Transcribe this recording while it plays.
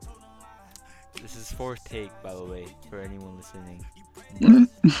This is fourth take, by the way, for anyone listening.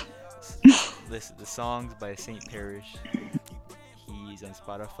 But listen, the songs by Saint Parish. He's on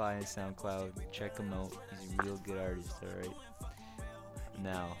Spotify and SoundCloud. Check him out. He's a real good artist. All right.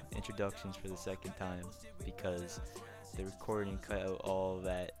 Now, introductions for the second time because the recording cut out all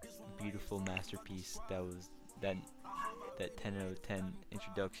that beautiful masterpiece that was that 10 out of 10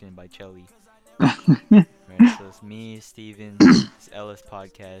 introduction by Chelly. Right, so it's me, Steven, it's Ellis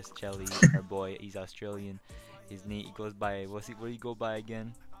podcast, Chelly, our boy, he's Australian. His name, he goes by, what do you go by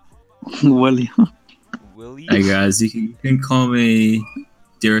again? William. Willie? Hey guys, you can call me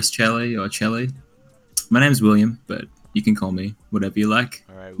Dearest Chelly or Chelly. My name's William, but you can call me whatever you like.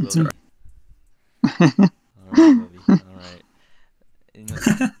 Alright, Willie. Alright, Willie. Alright.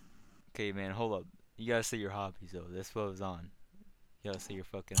 Okay, man, hold up. You gotta say your hobbies, though. That's what was on. You gotta say your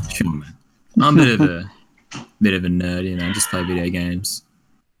fucking hobbies. Sure, man. I'm a bit of a nerd, you know. Just play video games,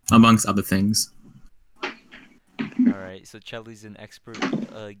 amongst other things. Alright, so Chelly's an expert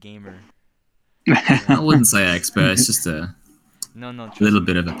gamer. I wouldn't say expert. It's just a No, little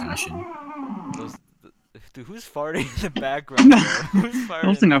bit of a passion. Dude, who's farting in the background, bro? Who's farting? I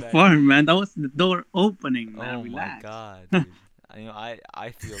was thinking of fun, man. That was the door opening, man. Oh Relax. my god, dude. I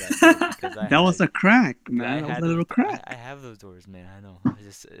feel that because That was a crack, man. That was a little crack. I have those doors, man. I know.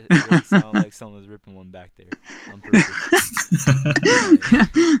 It really sounded like someone was ripping one back there on purpose.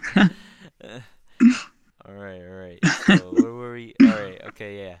 All right. So where were we? All right.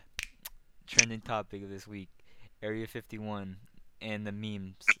 Okay, yeah. Trending topic of this week: Area 51 and the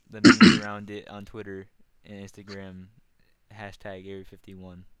memes around it on Twitter and Instagram. Hashtag Area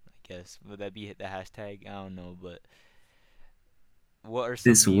 51. I guess would that be the hashtag? I don't know, but. What are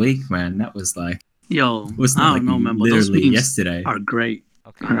some This memes? week, man, that was like Yo, was I not don't like know, man, but those literally memes yesterday. are great.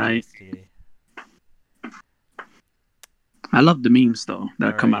 Okay, Alright. yesterday. I love the memes though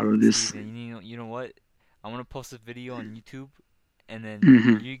that come out Alright, of this. Steven, you know what? I want to post a video on YouTube, and then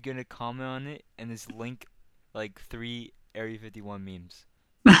Mhm. you're gonna comment on it, and just link like 3 Area 51 memes.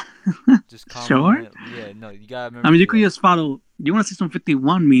 Just comment Sure. on it. Yeah, no, you gotta remember. I mean, you to could do just follow. You want to see some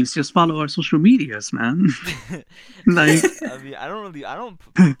 51 memes? Just follow our social medias, man. that. Like, I mean, I don't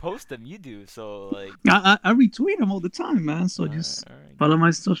post them. You do, so like. I retweet them all the time, man. So just follow my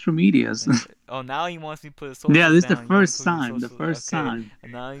social medias. Oh, now he wants me to put a social. Yeah, this is the down. He wants first to put me time. The social- first okay. time.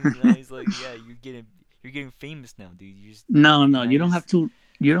 And now he's like, yeah, you're getting famous now, dude. You just No, now you don't you're have to.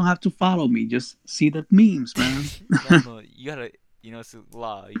 You don't have to follow me. Just see the memes, man. no, you gotta, it's a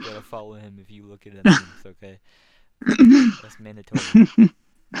law. You gotta follow him if you look at the memes, okay? That's mandatory.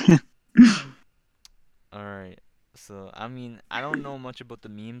 Alright, so, I mean, I don't know much about the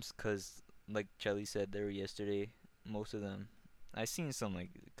memes, because, like Chelly said, they were yesterday, most of them. I seen some,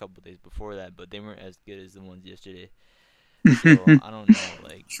 like, a couple days before that, but they weren't as good as the ones yesterday. So, I don't know,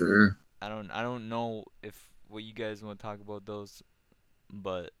 like, Sure. I don't know if what you guys want to talk about those,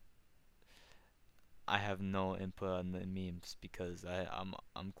 but I have no input on the memes because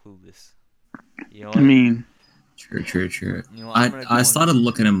I'm clueless. You know what? Mm. I mean, True. You know, I'm gonna go I on- started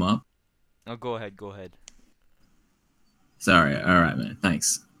looking him up. Oh, go ahead. Sorry, all right, man.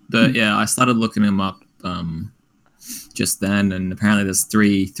 Thanks. But yeah, I started looking him up just then, and apparently there's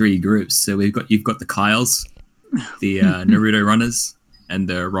three groups. So you've got the Kyles, the Naruto runners, and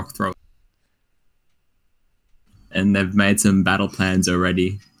the rock throwers, and they've made some battle plans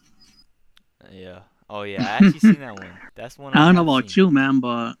already. Yeah. Oh yeah, I actually seen that one. That's one. I don't know have about seen. you, man,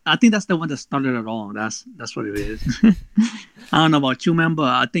 but I think that's the one that started it all. That's what it is. I don't know about you, man, but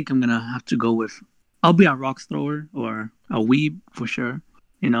I think I'm gonna have to go with. I'll be a rock thrower or a weeb for sure.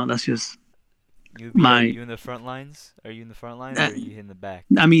 You know, that's just. Are you in the front lines? Are you in the front lines or are you in the back?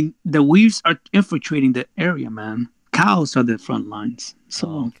 I mean, the weaves are infiltrating the area, man. Cows are the front lines. So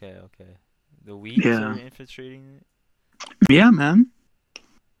Oh, okay. The weeds Yeah. are infiltrating it. yeah, man.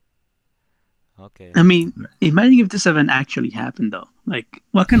 Okay. I mean, imagine if this event actually happened, though. Like,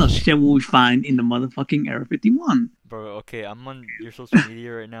 what kind of shit will we find in the motherfucking Area 51? Bro, okay, I'm on your social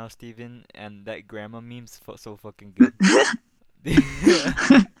media right now, Steven, and that grandma meme's so fucking good.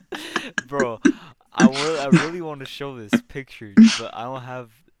 Bro, I really want to show this picture, but I don't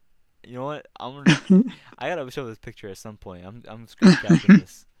have. You know what? I gotta show this picture at some point. I'm screen capping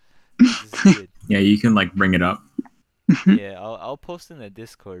this. This is good. Yeah, you can like bring it up. Yeah, I'll post in the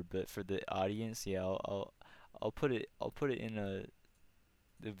Discord, but for the audience, yeah, I'll put it in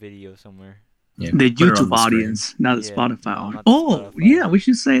the video somewhere. Yeah, The put it on YouTube the screen. audience, not the Yeah, Spotify no, audience. not the Oh, Spotify. yeah, we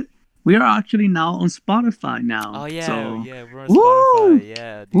should say we are actually now on Spotify now. Oh yeah, So, yeah, we're on Woo! Spotify.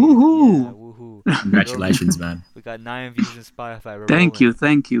 Yeah, dude. Woohoo! Yeah, woohoo. Congratulations, man. We got 9 views in Spotify. We're Thank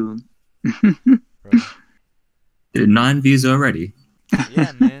rolling, you. bro. Dude, 9 views already.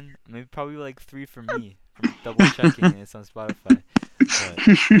 Yeah, man. maybe probably like 3 for me from double checking and it's on Spotify.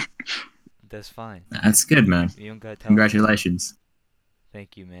 But that's fine. That's good, man. You don't gotta tell me. Congratulations.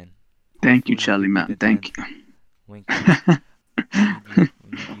 Thank you, man. Thank you, Hopefully Charlie, we man. get Thank 10. Wink. wink.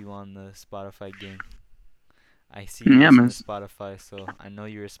 We need you on the Spotify game. I see you Yeah, listen man. to Spotify, so I know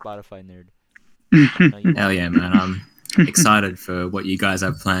you're a Spotify nerd. I know you Hell are. yeah, man. I'm excited for what you guys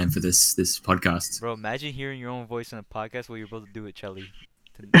have planned for this podcast. Bro, imagine hearing your own voice on a podcast while you're able to do it, Chelly.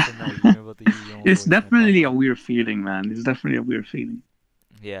 To know you're able to hear your own It's voice on a definitely a podcast. weird feeling, man. It's definitely a weird feeling.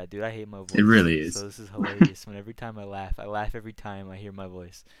 Yeah, dude, I hate my voice. It really is. So this is hilarious. When every time I laugh every time I hear my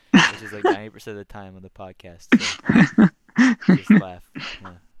voice, which is like 90% of the time on the podcast. So just laugh.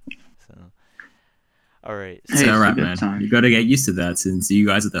 Yeah. So, all right. It's Hey, it's a alright, good man. time. You got to get used to that since you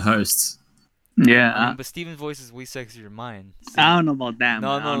guys are the hosts. Yeah, I mean, but Steven's voice is way sexier than mine. I don't know about that.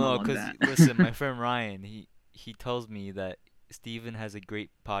 No, man. I don't know about because that. listen, my friend Ryan, he tells me that Steven has a great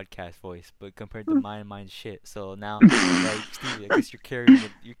podcast voice, but compared to mine, mine's shit. So now, like Steven, I guess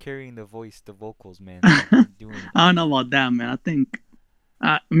you're carrying the voice, the vocals, man. Like, you're doing it. I don't know about that, man. I think,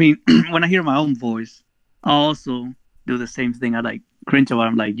 I mean, when I hear my own voice, I also do the same thing. I like cringe about it.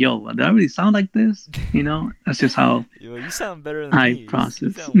 I'm like, yo, do I really sound like this? You know, that's just how Yo, you sound better than I me. You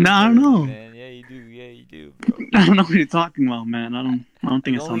process. sound No, I better don't than me, know. man. Yeah, you do, bro. I don't know what you're talking about, man. I don't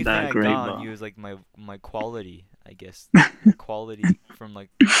think The it only sounds thing that I great, got on but you is like my quality, I guess. The quality from like,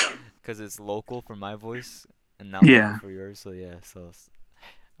 because it's local for my voice and not Yeah. local for yours. So yeah,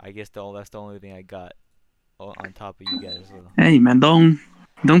 I guess that's the only thing I got on top of you guys. So. hey, man, don't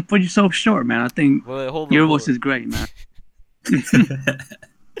put yourself short, man. I think Well, hold on. your hold voice on. is great, man.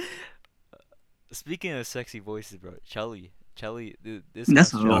 Speaking of sexy voices, bro, Chelly, dude, this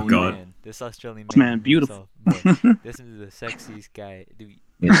That's Australian Oh, God. man, this Australian Man, beautiful. himself, bro, this is the sexiest guy, dude.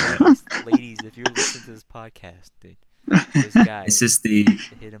 Yeah. Ladies, if you're listening to this podcast, dude, this guy, It's just the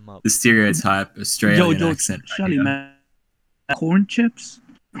hit him up. stereotype Australian Yo, accent. right Shelly, here. man. Corn chips?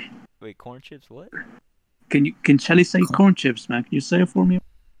 Wait, corn chips? What? Can Shelly say corn chips, man? Can you say it for me?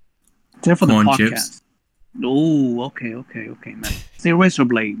 Say it for Corn the podcast. chips? Oh, okay, man. Say razor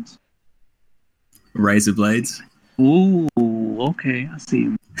blades. Razor blades. Ooh, okay, I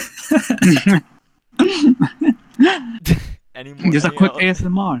see. Any more? Just a any quick other-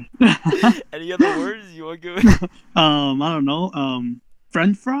 ASMR. Any other words you want to give? I don't know.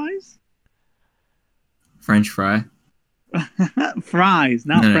 French fries? French fry. Fries,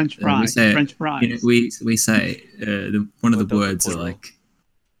 not No, French we fries. say- French fries. You know, we say one of the What the words are plural?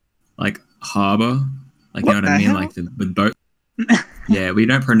 like harbor, like What you know what the I mean, hell? like the boat. Yeah, we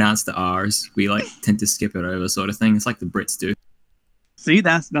don't pronounce the R's. We like tend to skip it over, sort of thing. It's like the Brits do. See,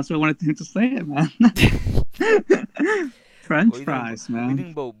 that's what I wanted him to say, it, man. French What do you think fries, What do you man.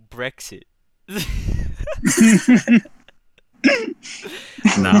 think about Brexit?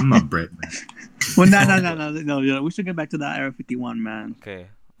 Nah, I'm not Brit, man. Well, no. We should get back to that Area 51, man. Okay.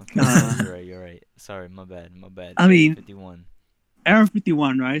 Uh, You're right. Sorry, my bad. I mean- 51. Area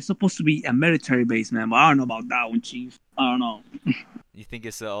 51, right? It's supposed to be a military base, man, but I don't know about that one, Chief. I don't know. You think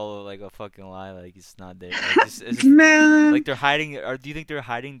it's all like a fucking lie? Like it's not there? Like, it's just, Man, like they're hiding, or do you think they're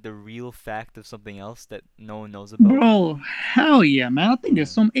hiding the real fact of something else that no one knows about? bro, hell yeah, man. I think there's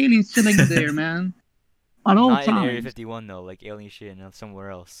some aliens chilling there, man. At all Not in Area times. 51 though, like alien shit and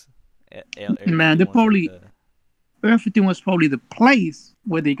somewhere else. Man, they're 51's probably- like Area 51 was probably the place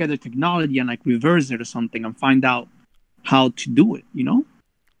where they get the technology and like reverse it or something and find out how to do it, you know?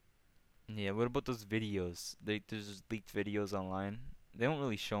 yeah. What about those videos? There's just leaked videos online. They don't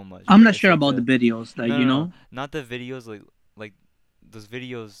really show much. I'm but not it's sure like about the videos, like, No, you no, know? no, not the videos like those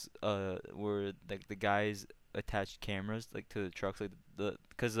videos where like the guys attached cameras like to the trucks, like the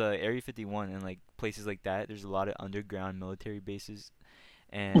because Area 51 and like places like that, there's a lot of underground military bases,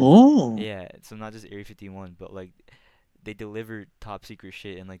 and Oh. yeah, so not just Area 51, but like they deliver top secret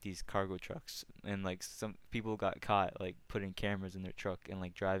shit in like these cargo trucks, and like some people got caught like putting cameras in their truck and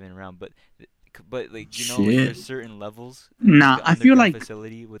like driving around, but like you know like Shit. there's certain levels. Nah, the I feel underground like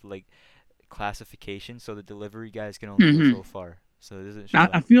facility with like classification, so the delivery guys can only Mhm. go so far. So it doesn't show.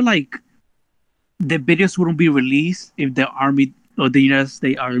 I feel like the videos wouldn't be released if the army or the United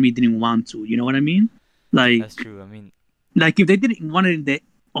States Army didn't want to. You know what I mean? Like, That's true. I mean, like if they didn't want it in the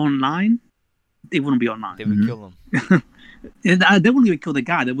online, it wouldn't be online. they would Mhm. kill him. And, they wouldn't even kill the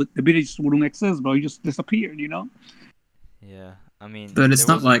guy. The video just wouldn't exist, bro. He just disappeared. You know? Yeah, I mean, But it's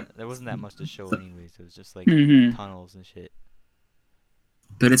there not wasn't- like- there wasn't that much to show but- anyways. It was just like Mhm. tunnels and shit.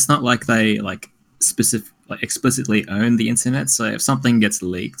 But it's not like they explicitly own the internet. So if something gets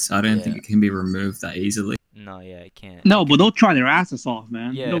leaked, I don't think Yeah. it can be removed that easily. No, yeah, it can't. No, It but can- they'll try their asses off,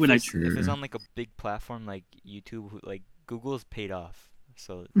 man. yeah, They'll if be like, it's, if it's True. on like a big platform like YouTube, like Google's paid off,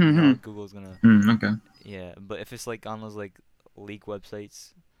 So Mm-hmm. Google's gonna Okay. yeah. But if it's like on those like leak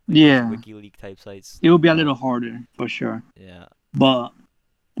websites, like Yeah, those WikiLeak type sites, it will be a little no. harder for sure. Yeah. But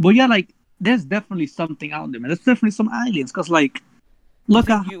yeah, like there's definitely something out there, man. There's definitely some aliens. Cause like, You look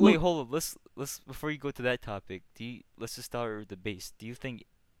think at you wait? look. Hold on. Let's before you go to that topic. Let's just start with the base. Do you think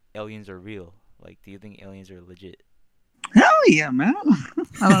aliens are real? Like, do you think aliens are legit? Hell yeah, man.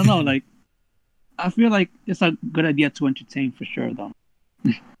 I don't know. Like, I feel like it's a good idea to entertain for sure, though.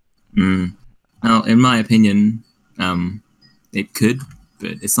 Mm. Now, in my opinion, it could,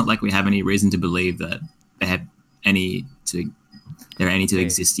 but it's not like we have any reason to believe that they have any to there are any to Okay,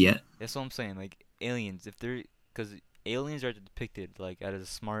 exist yet. that's what I'm saying. Like aliens, if they're because aliens are depicted like as a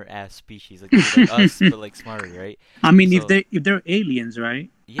smart ass species, like they're like us but like smarter, right? I mean, So if they're aliens, right,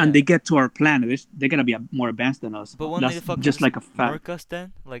 and yeah. they get to our planet, they're gonna be more advanced than us. But wouldn't they That's fucking just just like a fact. murk us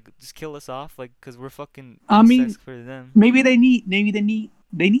then? Like just kill us off? Like, cause we're fucking I insects mean, for them. maybe they need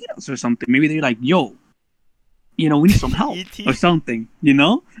us or something. Maybe they're like, yo, we need some help or E.T. something.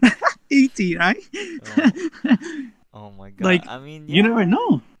 ET, right? Oh, oh my god. Like, I mean, you never yeah.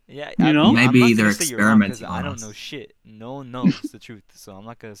 know. Yeah, You I know? mean, I'm not Maybe gonna they're say you're wrong because experimenting I on don't know us. shit. No one knows the truth, so I'm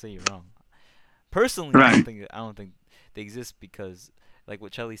not gonna say you're wrong. Personally, Right. I don't think they exist because, like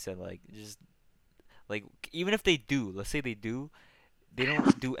what Chelly said, like just like even if they do, let's say they do, they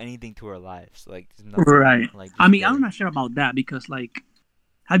don't do anything to our lives. Like just nothing. Right. Like I just mean, I'm there. not sure about that because, like,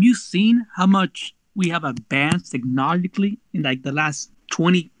 have you seen how much we have advanced technologically in like the last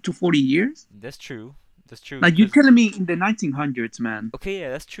 20 to 40 years? That's true. That's true. Like, you're Cause telling me in the 1900s, man, okay, yeah,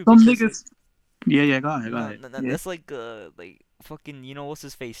 that's true some because like niggas. Yeah, go ahead, go no, ahead. no, no, Yeah, that's like fucking what's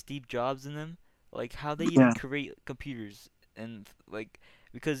his face, Steve Jobs and them. Like how they even yeah. create computers and like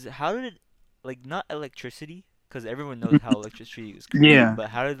because how did like not electricity because everyone knows how electricity was created, Yeah. but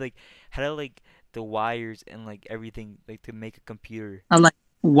how did like the wires and like everything like to make a computer? I like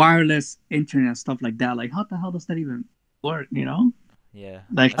wireless internet stuff like that. Like, how the hell does that even work? Yeah,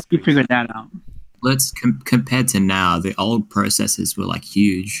 Like, how that's do you figure crazy. that out? Let's compared to now, the old processors were like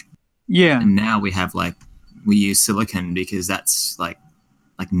huge, Yeah, and now we use silicon because that's like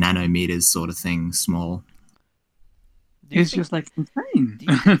nanometers sort of thing, small. Do you it's think just like insane. do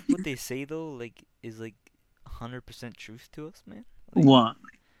you think what they say though like is like 100% truth to us, man? Like What?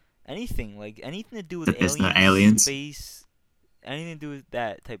 anything, like anything to do with That there's no aliens, aliens. space, anything to do with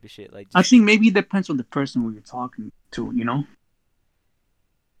that type of shit. Like I just think maybe it depends on the person who you're talking to.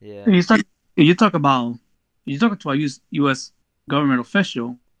 yeah. If you talk to a U.S. government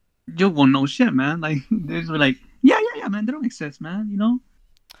official, you won't know shit, man. Like they're just like, yeah, man, they don't exist, man. What are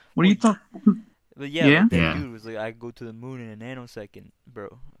Well, you talking? but yeah, Yeah. but that Yeah. dude was like, I go to the moon in a nanosecond,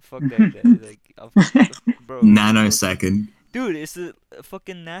 bro. Fuck that like, bro, Nanosecond. dude, it's a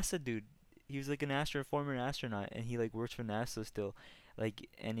fucking NASA dude. He was like former astronaut, and he like works for NASA still, like,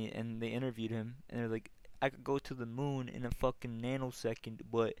 and they interviewed him, and they're like, I could go to the moon in a fucking nanosecond,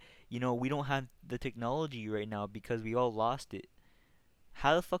 but we don't have the technology right now because we all lost it.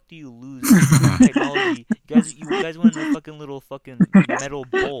 How the fuck do you lose technology? You guys went in a fucking little fucking metal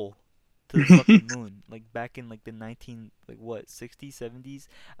bowl to the fucking moon, like back in like the 19 like what 60s 70s.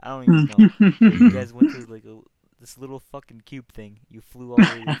 I don't even know. But you guys went to like this little fucking cube thing. You flew all the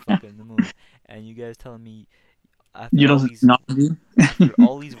way to fucking the moon, and you guys telling me after You all don't these know. after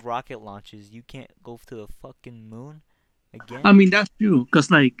all these rocket launches, you can't go to the fucking moon I again? mean, that's true. Cause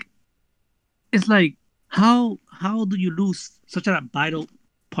like, it's like, how do you lose such a vital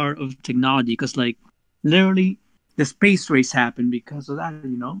part of technology? Cause like, literally, the space race happened because of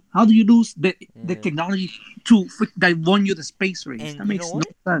that. How do you lose the Yeah. technology that won you the space race? And That you know makes no what?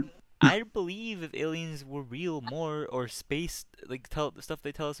 sense. I believe if aliens were real more, or space, like tell the stuff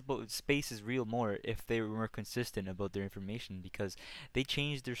they tell us about space is real more if they were more consistent about their information because they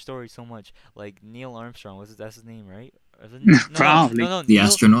changed their story so much. Like Neil Armstrong, that's his name, right? Or is it Probably. The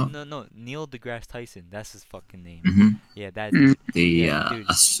astronaut. No, Neil deGrasse Tyson. That's his fucking name. Hmm. Yeah, that Mm, dude. The Yeah, dude.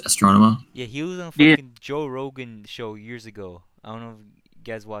 astronomer. Yeah, he was on a yeah. fucking Joe Rogan show years ago. I don't know if you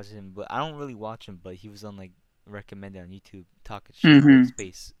guys watch him, but I don't really watch him. But he was on like recommended on YouTube talking shit about Hmm.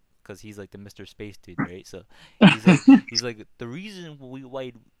 space because he's like the Mr. Space dude, right? So he's like the reason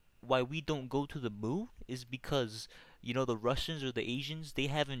why we don't go to the moon is because the Russians or the Asians they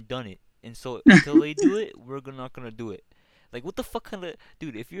haven't done it, and so until they do it, we're not gonna do it. Like what the fuck kind of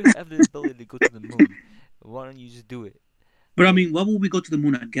dude? If you have the ability to go to the moon, why don't you just do it? But I Like mean, why would we go to the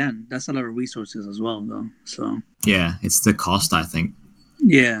moon again? That's a lot of resources as well, though. So Yeah, it's the cost, I think.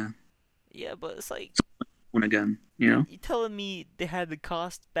 yeah, yeah, but it's like. moon again. You telling me they had the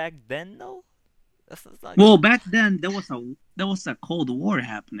cost back then though? That's not. Well, back then there was a Cold War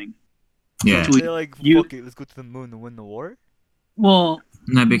happening Yeah. So between they're like, you. fuck it, let's go to the moon and win the war. Well,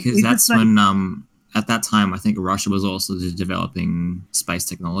 No, because it's just that's like when at that time I think Russia was also developing space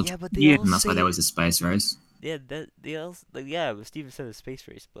technology, Yeah, but they yeah, all and that's why there say was a space race. yeah that they all like yeah. But Steven said a space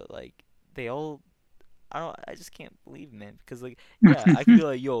race, but like they all I don't. I just can't believe, man. Because like, yeah, I could be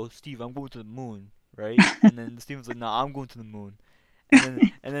like, "Yo, Steve, I'm going to the moon," right? And then Steven's like, "Nah, I'm going to the moon."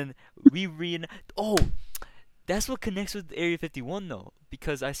 And then we re. Oh, that's what connects with Area 51 though,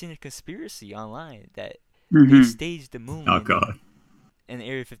 because I seen a conspiracy online that they hmm staged the moon Oh landing god. in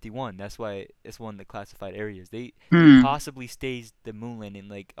Area 51. That's why it's one of the classified areas. They Hmm. possibly staged the moon landing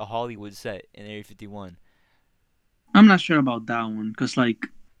like a Hollywood set in Area 51. I'm not sure about that one because like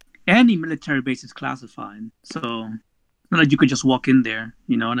any military base is classified, so not like you could just walk in there.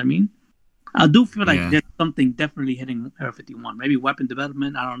 You know what I mean? I do feel like Yeah. there's something definitely hitting Area 51. Maybe weapon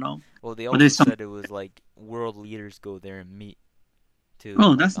development. I don't know, Well, they but also there's some. said it was like world leaders go there and meet too,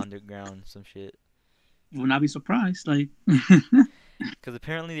 Oh, like that's underground some shit. would not be surprised. Like, Because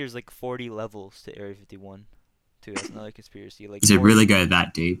apparently there's like 40 levels to Area 51 too. That's another conspiracy. Like Does it really 40. go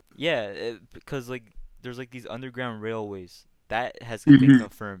that deep? Yeah, because like there's like these underground railways that has been mhm.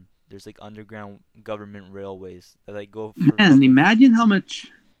 confirmed. There's like underground government railways that like go for Man, fucking. imagine how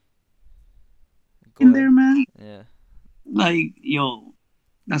much Go in ahead. there, man. Yeah. Like, yo,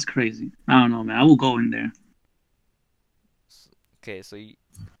 that's crazy. I don't know, man. I will go in there. Okay,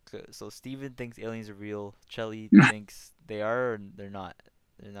 so Steven thinks aliens are real. Chelly thinks they are or they're not.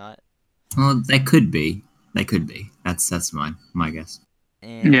 They're not. Well, they could be. They could be. That's my guess.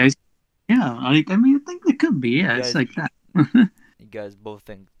 Yeah, And yeah. Like, I mean, I think it could be. you Yeah, it's guys like that. you guys both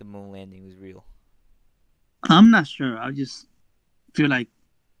think the moon landing was real. I'm not sure. I just feel like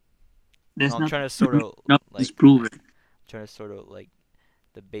No, there's I'm not trying to sort of enough to like disprove it. trying to sort of like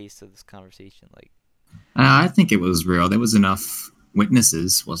the base of this conversation. Like, I think it was real. There was enough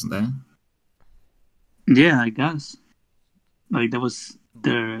witnesses, wasn't there? Yeah, I guess. Like, there was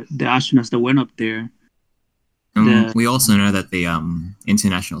the astronauts that went up there. The We also know that the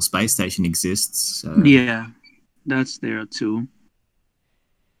International Space Station exists. So Yeah, that's there too.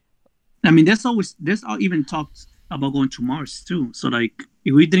 I mean, there's all even talks about going to Mars too. So like,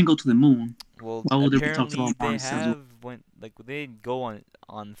 if we didn't go to the moon, well, why would there be talks apparently about they Mars as well? have went like they didn't go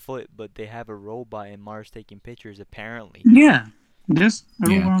on foot, but they have a robot in Mars taking pictures. Apparently, Yeah, there's a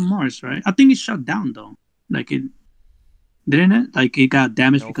rover yeah, on Mars, right? I think it shut down though. Like it didn't it? Like it got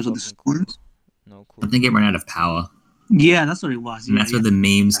damaged no because of the fucking clue. storms. No I clue. think it ran out of power, Yeah, that's what it was. and Yeah, that's where yeah. the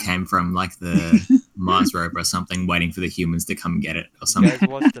memes came from, like the Mars rover or something, waiting for the humans to come get it or You something. guys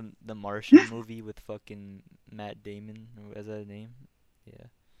watched the Martian movie with fucking Matt Damon? Or is that his name? Yeah.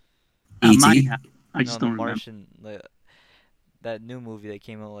 I might E.T. have. I No, just the don't remember. Martian, that new movie that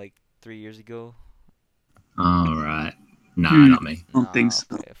came out like 3 years ago. All right. Nah, Hmm, not me. I don't think Nah,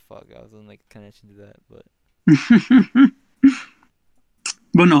 so. okay, fuck. I was in like connection to that, but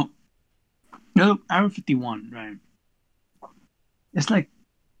But no, Area 51, right? It's like,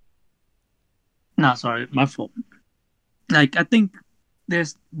 no, sorry, my fault. Like, I think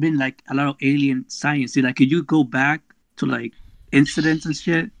there's been like a lot of alien science. See, like, if you go back to like incidents and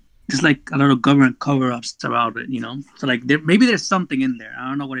shit, there's like a lot of government cover-ups about it, you know. So like, maybe there's something in there. I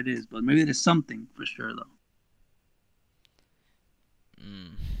don't know what it is, but maybe there's something for sure though.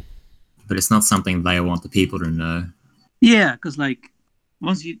 mm, But it's not something they want the people to know. Yeah, because like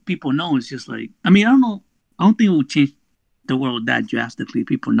once people know, it's just like, I mean, I don't know. I don't think it will change the world that drastically.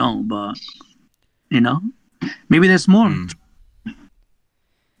 People know, but you know, maybe there's more. Hmm.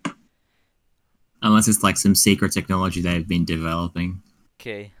 Unless it's like some secret technology they've been developing.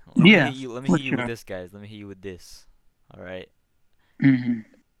 okay. Yeah, Let me for hit you with sure. this, guys. Let me hit you with this. All right. Hmm.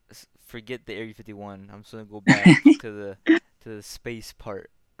 Forget the Area 51. I'm just gonna go back to the space part.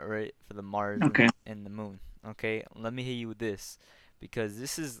 All right, for the Mars Okay. and the moon. Okay. Let me hit you with this, because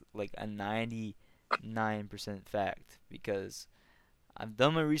this is like a 99% fact. Because I've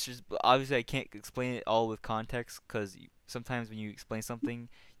done my research, but obviously I can't explain it all with context. Because sometimes when you explain something,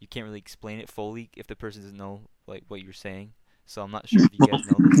 you can't really explain it fully if the person doesn't know like what you're saying. So I'm not sure if you Well, guys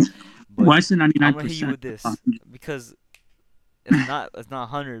know this, but why is it I'm gonna hit you 99%? with this because it's not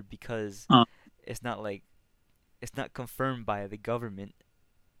 100 because Oh, it's not like it's not confirmed by the government,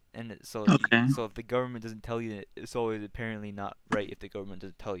 and okay. so if the government doesn't tell you, it's always apparently not right if the government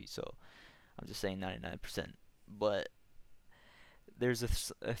doesn't tell you. So I'm just saying 99%. But there's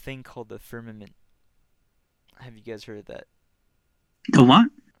a thing called the firmament. Have you guys heard of that? The what?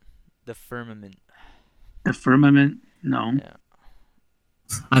 The firmament. The firmament? No. Yeah.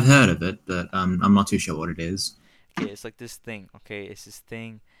 I've heard of it, but I'm not too sure what it is. Okay, it's like this thing. Okay, it's this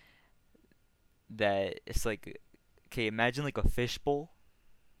thing that it's like, okay, imagine like a fishbowl,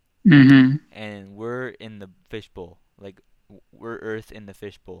 Mm-hmm. and we're in the fishbowl. Like we're Earth in the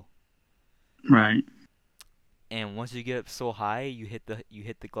fishbowl. Right. And once you get up so high, you hit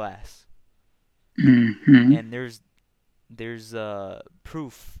the glass. Hmm. And there's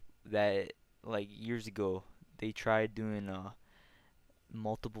proof that like years ago they tried doing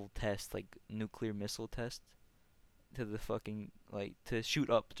multiple tests, like nuclear missile tests, to the fucking like to shoot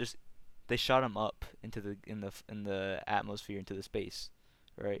up. Just they shot them up into the atmosphere, into the space,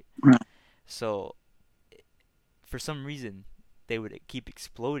 right? Right. So for some reason they would keep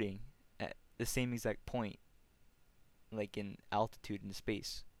exploding at the same exact point, like in altitude in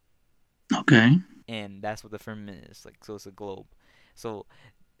space. Okay. And that's what the firmament is like. So it's a globe. So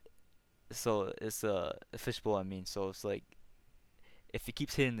it's a fishbowl. I mean, so it's like if it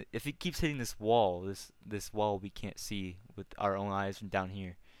keeps hitting this wall we can't see with our own eyes from down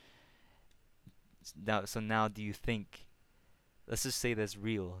here. Now, do you think? Let's just say that's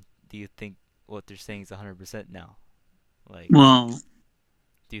real. Do you think what they're saying is 100% now? Like, Well,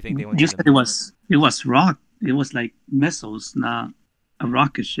 do you think they went you to said the moon? it was rock. It was like missiles, not a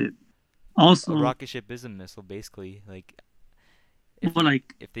rocket ship. A Also, rocket ship is a missile, basically. Like, if well,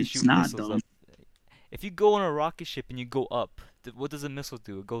 like if they it's shoot not missiles though. up, if you go on a rocket ship and you go up, what does a missile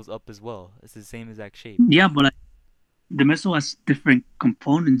do? It goes up as well. It's the same exact shape. Yeah, but like, the missile has different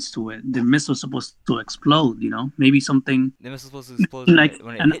components to it. The missile's supposed to explode. Maybe something The missile's supposed to explode like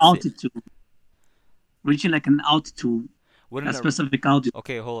when it an hits it. altitude, reaching like an altitude, Wouldn't a specific altitude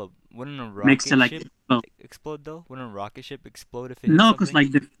okay, hold up. Wouldn't a makes rocket it like ship explode. explode though? Wouldn't a rocket ship explode if it hit No, because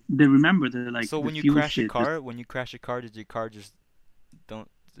something? like they remember the like So the when you fuel crash a shit. car, does your car just don't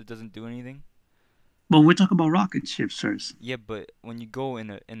it doesn't do anything? But we're talking about rocket ships first. Yeah, but when you go in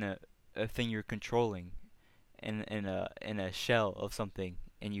a thing you're controlling in a shell of something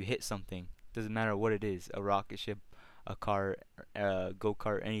and you hit something, doesn't matter what it is, a rocket ship, a car, a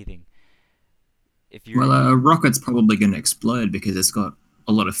go-kart, anything. If you're Well, a rocket's probably going to explode because it's got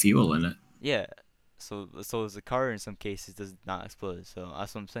a lot of fuel in it. Yeah, so as a car in some cases does not explode. So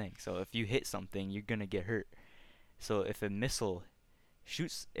that's what I'm saying. So if you hit something, you're gonna get hurt. So if a missile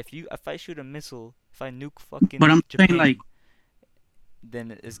shoots, if I shoot a missile, if I nuke fucking But I'm saying Japan, like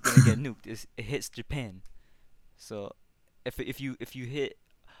then it's gonna get nuked. It hits Japan. So if you hit,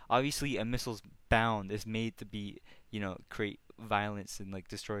 obviously a missile's bound is made to be, create violence and like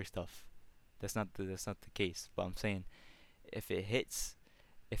destroy stuff. That's not the case. But I'm saying if it hits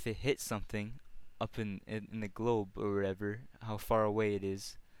if it hits something up in the globe or whatever, how far away it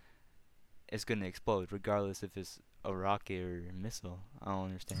is, it's gonna explode regardless if it's a rocket or a missile. I don't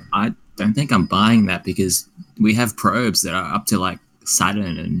understand. I don't think I'm buying that because we have probes that are up to like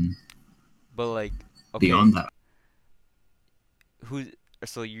Saturn and But like, okay, beyond that. who?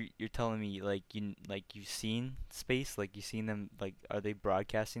 So you're telling me like you've seen space, like you've seen them, like are they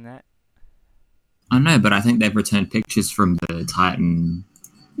broadcasting that? I know, but I think they've returned pictures from the Titan.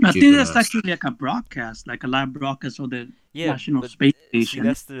 I think that's Jupiter. actually like a broadcast, like a live broadcast of the Yeah, National but Space see, Station.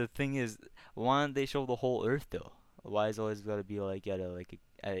 that's the thing is, why don't they show the whole Earth though? Why is it always gotta be like at an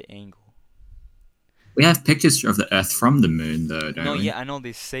angle? We have pictures of the Earth from the moon, though, don't No, we? yeah, I know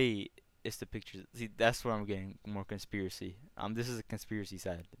they say it's the pictures. See, that's where I'm getting more conspiracy. This is a conspiracy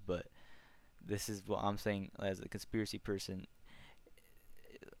side, but this is what I'm saying as a conspiracy person.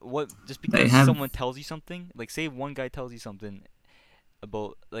 What just They because have. someone tells you something, like say one guy tells you something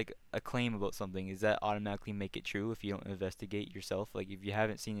about like a claim about something, does that automatically make it true if you don't investigate yourself? Like if you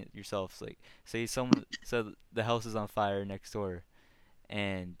haven't seen it yourself, like say someone said the house is on fire next door,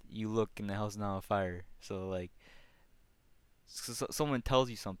 and you look and the house is not on fire. So like, someone tells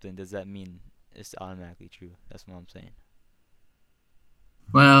you something, does that mean it's automatically true? That's what I'm saying.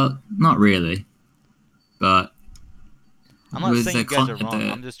 Well, not really, but I'm not with saying the you guys are con- wrong.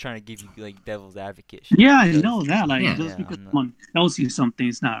 the- I'm just trying to give you like devil's advocate shit. Yeah, I because- know that. Like Yeah. just Yeah, because I'm not- someone tells you something,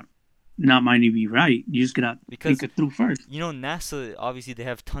 it's not might be right. You just gotta Because think it through first. NASA obviously they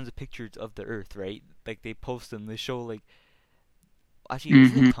have tons of pictures of the Earth, right? Like they post them. They show like actually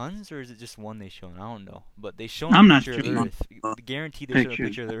is it Mhm. tons or is it just one they shown? I don't know, but they show I'm a not picture of the sure. Earth. Guaranteed they showed a Picture.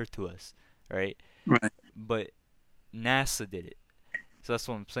 picture of the Earth to us, right? Right. But NASA did it, so that's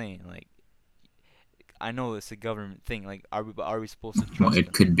what I'm saying. Like I know it's a government thing. Like are we supposed to well, trust it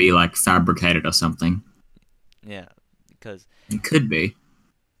them? could be like fabricated or something. Yeah, because It could be.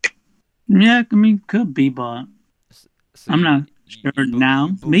 Yeah, I mean could be, but so I'm you- not you sure be- now.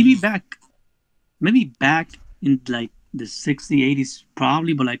 you Maybe believe- back in like the 60s, 80s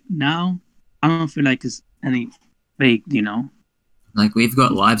probably, but like now I don't feel like it's any fake. Like we've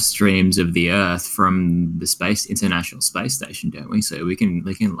got live streams of the Earth from the International Space Station, don't we? So we can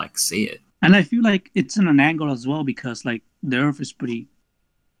like see it. And I feel like it's in an angle as well because like the Earth is pretty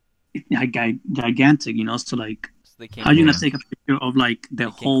gigantic, so like They can't. How are you go, gonna take a picture of like they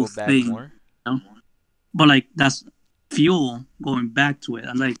the can't whole go back thing? more. You know? But like that's fuel going back to it.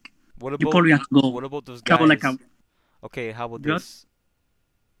 And like What you about probably have to go what about those travel guys? like a Okay, how about good. this?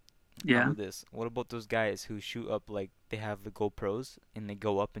 How Yeah. about this? What about those guys who shoot up like they have the GoPros and they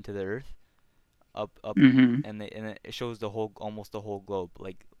go up into the earth, up, Mm-hmm. and it shows the whole almost the whole globe,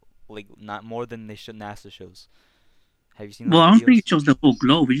 like not more than they should NASA shows. Have you seen Well, those I don't think videos? it shows the whole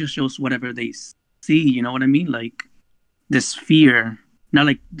globe. It just shows whatever they see. You know what I mean? Like the sphere. Not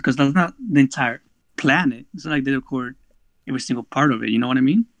like because that's not the entire planet. It's not like they record every single part of it. You know what I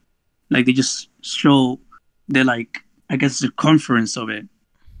mean? Like they just show the like I guess circumference of it.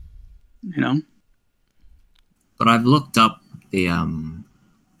 You know? But I've looked up the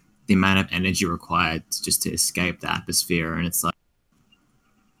amount of energy required just to escape the atmosphere, and it's like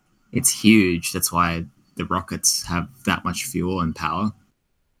it's huge. That's why the rockets have that much fuel and power,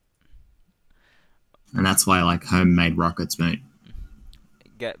 and that's why like homemade rockets won't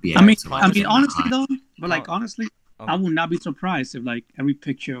Get be I able mean, to like I get mean, that honestly high. though, but like Prom- honestly, I um, would not be surprised if like every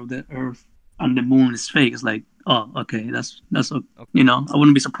picture of the Earth and the Moon is fake. It's like, oh, okay, that's a, okay. you know, I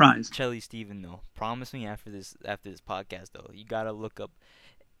wouldn't be surprised. Chelly Steven though, promise me after this podcast though, you gotta look up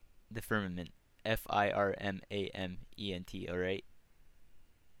the firmament. FIRMAMENT. All right.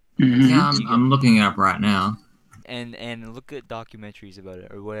 Mm-hmm. Yeah, You get I'm looking it up right now. and look at documentaries about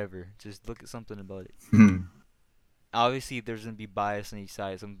it or whatever. Just look at something about it. Hmm. Obviously, there's gonna be bias on each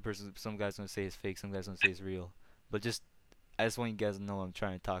side. Some guys gonna say it's fake. Some guys gonna say it's real. But I just want you guys to know I'm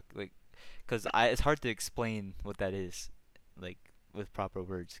trying to talk cause it's hard to explain what that is, like with proper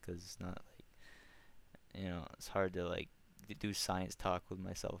words, cause it's not like it's hard to like do science talk with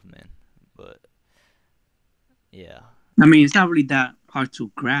myself, man. But yeah, I mean, it's not really that hard to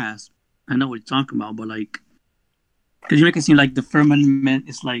grasp. I know what you're talking about, but like, because you make it seem like the firmament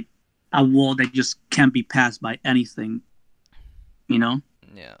is like a wall that just can't be passed by anything, you know?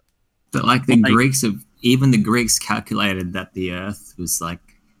 yeah, But like the But like, Greeks have even the Greeks calculated that the Earth was like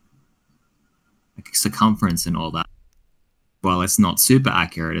circumference and all that. Well, it's not super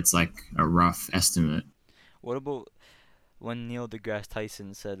accurate. It's like a rough estimate. What about when Neil deGrasse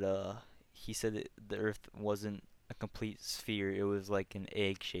Tyson said he said the Earth wasn't a complete sphere, it was like an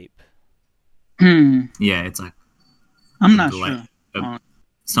egg shape. Yeah, it's like I'm a not gla- sure. a- Uh,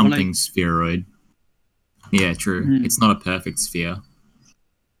 something like- spheroid. Yeah, true. Hmm. It's not a perfect sphere.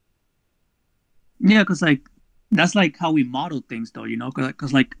 Yeah, because like that's like how we model things, though, you know?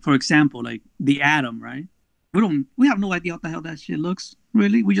 Because like for example, like the atom, right? We have no idea what the hell that shit looks.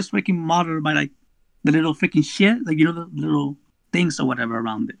 Really, we just freaking model it by like the little freaking shit, like you know the little things or whatever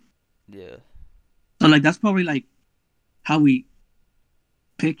around it. Yeah. So like that's probably like how we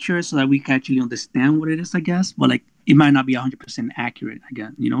picture it so that we can actually understand what it is, I guess. But like it might not be 100% accurate, I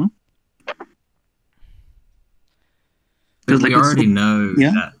guess, you know? But 'Cause, we like, it's already so- know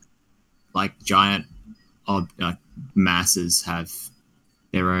Yeah. that like giant masses have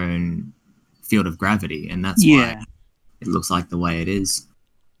their own field of gravity, and that's Yeah. why it looks like the way it is.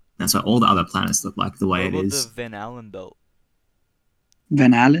 That's why all the other planets look like the way What it about is. the Van Allen belt?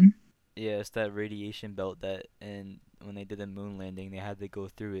 Van Allen? Yeah, it's that radiation belt that, and when they did the moon landing, they had to go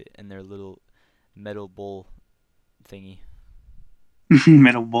through it in their little metal bowl thingy.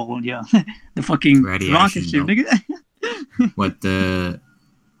 Metal ball, yeah. The fucking Radiation rocket ship, belt. nigga. What the?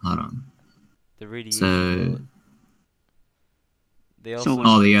 Hold on. The radiation So, belt. They also. So-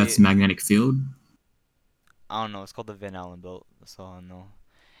 oh, the Earth's they- magnetic field. I don't know. It's called the Van Allen belt. That's all I know.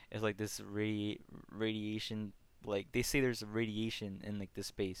 It's like this radiation. Like they say, there's radiation in like the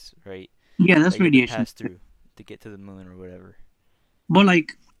space, right? Yeah, that's that you have to radiation. pass through to get to the moon or whatever. But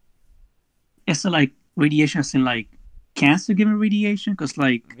like, it's like radiation as in like cancer giving radiation? Because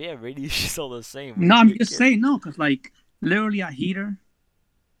like, Yeah, radiation's all the same. no, I'm You just can't- saying no, because like literally a heater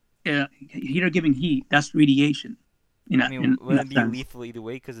giving heat, that's radiation. You know, I mean, in wouldn't it be that sense. lethal either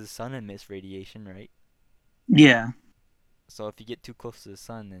way because the sun emits radiation, right? Yeah, So if you get too close to the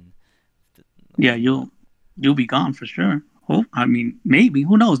sun, then yeah, you'll be gone for sure. Hope. I mean, maybe.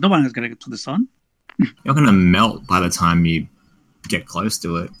 Who knows? Nobody's gonna get to the sun. You're gonna melt by the time you get close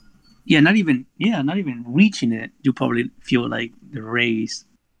to it. Yeah, not even reaching it. You probably feel like the rays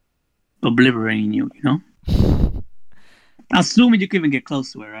obliterating you. You know, assuming you can even get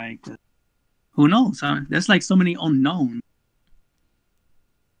close to it, right? 'Cause who knows? Huh? There's like so many unknowns.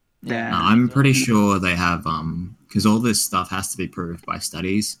 Yeah, Yeah. I'm so- pretty sure they have because all this stuff has to be proved by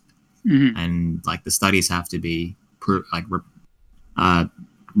studies, Mhm. and like the studies have to be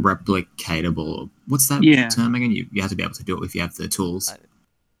replicatable. What's that Yeah. term again? You have to be able to do it if you have the tools.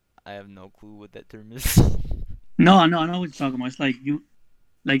 I have no clue what that term is. No, I know what you're talking about. It's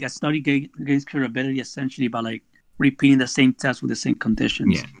like a study gains credibility essentially by like repeating the same test with the same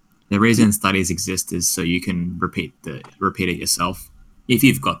conditions. Yeah. The reason studies exist is so you can repeat it yourself if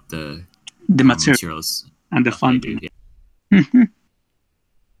you've got the The material materials. and the like they do, funding. yeah.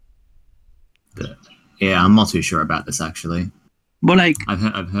 But, yeah, I'm not too sure about this actually. But like,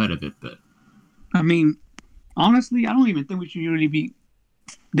 I've heard of it, but I mean, honestly, I don't even think we should really be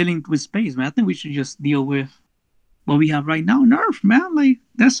dealing with space, man. I think we should just deal with what we have right now on Earth, man. Like,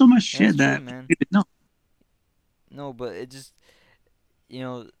 there's so much That's shit true, that man. we didn't know. No, but it just, you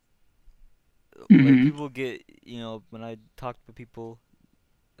know, like Hmm. people get, when I talk to people,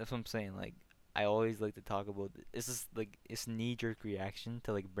 that's what I'm saying. Like, I always like to talk about. It's just like it's knee-jerk reaction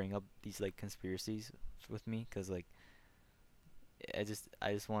to like bring up these like conspiracies with me, cause like I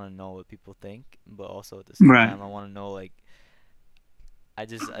just want to know what people think, but also at the same Right. time I want to know like I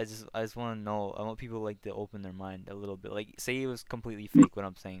just want to know. I want people like to open their mind a little bit. Like, say it was completely fake what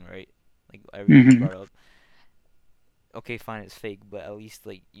I'm saying, right? Like everything you Hmm. brought up. Okay, fine, it's fake, but at least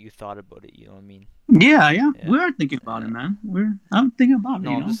like you thought about it. You know what I mean? Yeah. Yeah. We're thinking about Yeah. it, man. I'm thinking about it,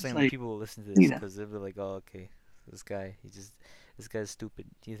 No, you I'm know? just It's saying like like, people will listen to see this that. because they'll be like, oh, okay, this guy's stupid.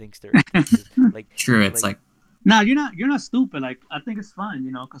 He thinks the Earth is like, true. It's like. like No, you're not stupid. Like, I think it's fine,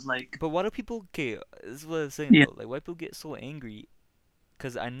 you know, because, like, But why do people? Okay, this is what I was saying yeah, though. Like, why people get so angry?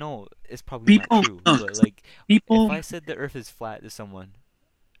 Because I know it's probably not people, true, no, but like, if people, I said the Earth is flat to someone,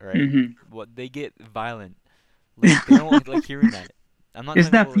 right? hmm What they get violent. Like they don't like hearing that. I'm not is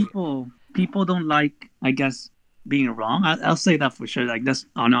talking that about like. people don't like, I guess, being wrong. I'll say that for sure. Like, that's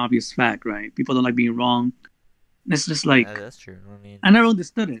an obvious fact, right? People don't like being wrong. It's just Yeah, like, that's true. I mean, I never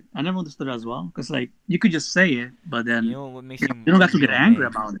understood it. I never understood it as well. Because, like, you could just say it, but you then know what makes you you don't a have to get real angry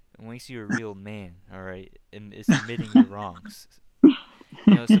man? about it. What makes you a real man? All right, and it's admitting you're wrong.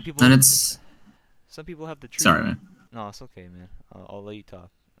 You know, and it's some people have the truth. sorry, man. No, it's okay, man. I'll let you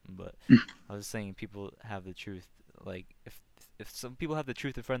talk. But I was saying people have the truth. Like if some people have the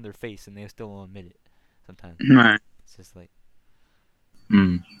truth in front of their face and they still won't admit it. Sometimes Right. it's just like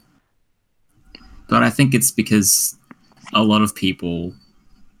Mm. But I think it's because a lot of people,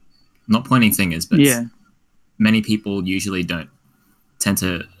 not pointing fingers, but Yeah. many people usually don't tend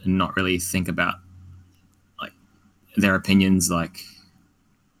to not really think about like their opinions like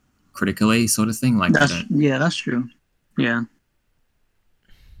critically, sort of thing. Like they don't. That's true. Yeah.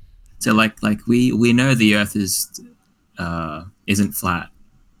 So like we know the Earth isn't flat,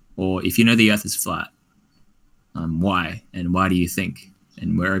 or if you know the Earth is flat, why and why do you think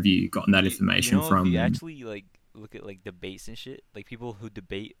and where have you gotten that you information know if from? you And actually like look at like debates and shit, like people who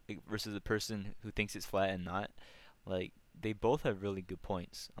debate like, versus the person who thinks it's flat and not, like they both have really good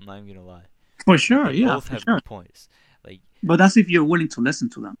points. I'm not even gonna lie. For Like sure. they Yeah, both for have sure. good points. Like But that's if you're willing to listen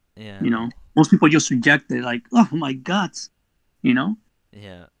to them. yeah, You know, most people just reject it. Like, oh my God. You know.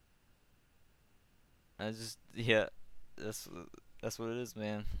 yeah. I just yeah, that's that's what it is,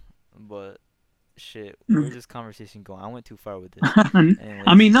 man. But shit, where's this conversation going? I went too far with this. I mean,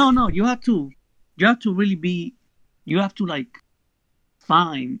 Anyways, no. You have to really be. You have to like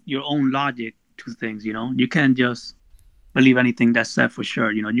find your own logic to things. You know, you can't just believe anything that's said for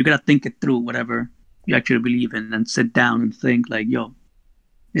sure. You know, you gotta think it through, whatever you actually believe in, and sit down and think like, yo,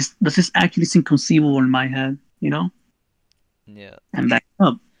 does this actually seem conceivable in my head? You know, yeah, and back it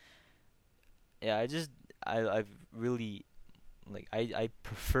up. yeah. I've really like I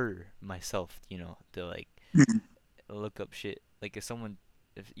prefer myself, to like look up shit. Like if someone,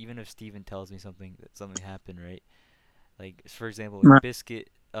 if even if Steven tells me that something happened, right? Like for example, like Right. Biscuit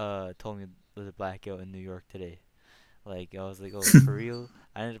told me there's a blackout in New York today. Like I was like, oh, for real?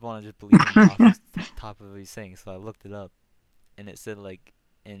 I didn't want to just believe him off the top of what he's saying, so I looked it up, and it said like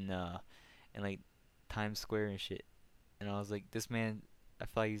in like Times Square and shit, and I was like, this man, I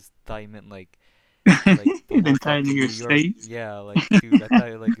thought he meant like the The whole entire New fucking New York York. State. Yeah, like dude, I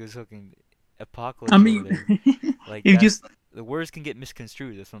thought like it was fucking I apocalypse over mean, there. Like if that's just the words can get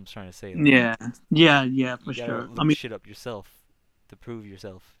misconstrued. That's what I'm trying to say. Like yeah, for you gotta sure. I look mean, shit up yourself to prove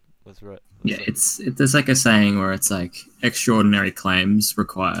yourself. What's right? yeah, What's up? there's like a saying where it's like extraordinary claims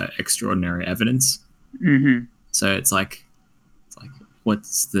require extraordinary evidence. hmm So it's like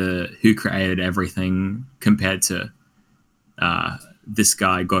what's the who created everything compared to this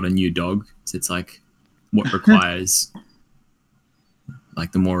guy got a new dog. So it's like what requires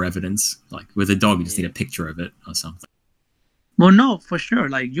like the more evidence. Like with a dog, you just need Yeah. a picture of it or something. well, no, for sure.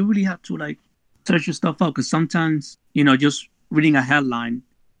 Like you really have to like search your stuff out because sometimes just reading a headline,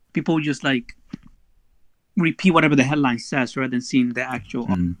 people just like repeat whatever the headline says rather than seeing the actual.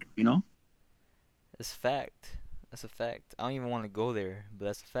 Mm. You know. That's fact. That's a fact. I don't even want to go there, but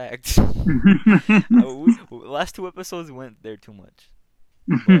that's a fact. Last two episodes went there too much,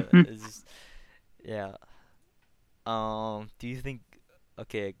 but it's just yeah. Do you think?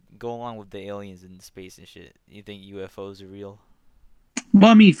 Okay, go along with the aliens in space and shit. You think UFOs are real?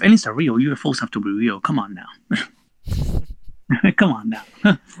 Well, I mean, if aliens are real, UFOs have to be real. Come on now. Come on now.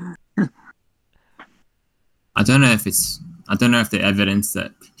 I don't know if the evidence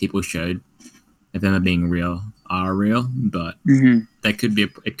that people showed of them being real are real, but Mhm. it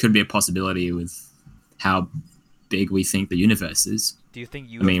could be a possibility with how big we think the universe is. Do you think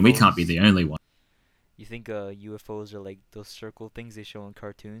UFOs? I mean, we can't be the only one. You think UFOs are like those circle things they show in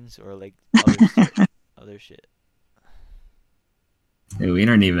cartoons, or like other shit? Other shit. Hey, we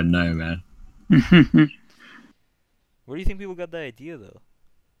don't even know, man. Where do you think people got that idea though?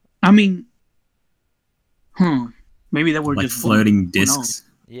 I mean, maybe they were Like just floating bored. Who knows?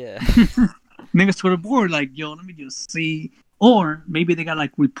 Yeah. discs. Niggas were bored, like, yo, let me just see. Or maybe they got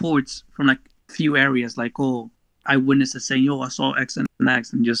like reports from like few areas, like, oh, eyewitnesses saying, yo, I saw X and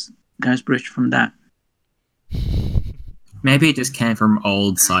X, and just got inspiration from that. Maybe it just came from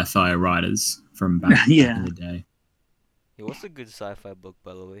old sci-fi writers from back Yeah. in the day. Yeah, what's a good sci-fi book,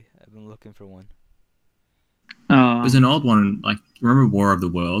 by the way? I've been looking for one. It was an old one, like, remember War of the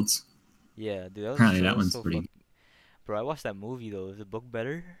Worlds? Yeah, dude. Apparently that was one's so pretty. Bro, I watched that movie though. Is the book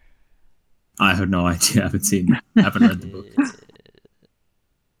better? I have no idea. I haven't read the book.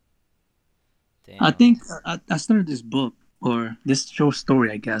 Damn. I think I started this book or this short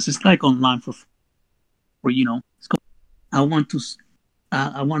story, I guess. It's like online for it's called I want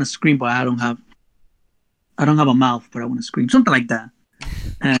to scream, but I don't have a mouth, but I want to scream, something like that.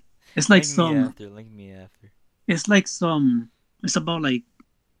 And it's like Link me after. it's like it's about like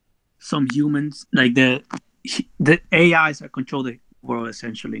some humans, like the AIs that control the world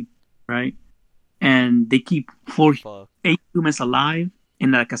essentially, right? And they keep Fuck. 8 humans alive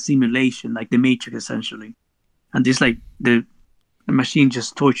in like a simulation, like the Matrix essentially. And this like the machine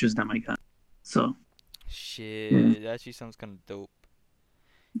just tortures them, I guess. So Shit, that actually sounds kind of dope.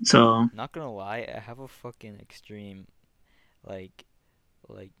 Not gonna lie, I have a fucking extreme, like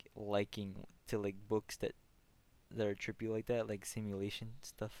liking to like books that are trippy like that, like simulation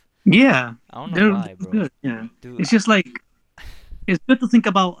stuff. yeah, I don't know they're why, bro. good. Yeah, Dude, it's just like it's good to think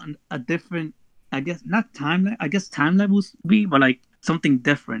about a different, I guess not time. I guess time levels be, but like something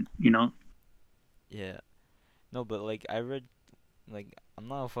different, yeah. No, but like I read, like I'm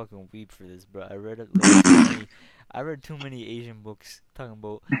not a fucking weeb for this, bro. I read like too many Asian books talking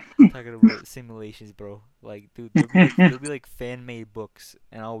about simulations, bro. Like, dude, there'll be like fan made books,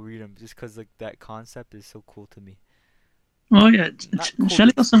 and I'll read them just cause like that concept is so cool to me. Oh yeah, Not cool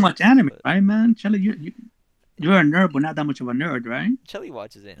Shelly to doesn't watch experience, anime, but- right, man? Shelly, you're a nerd, but not that much of a nerd, right? Chelly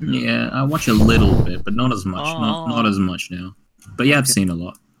watches anime. Yeah, I watch a little bit, but not as much. Not Oh. as much now. But yeah, I've Okay. seen a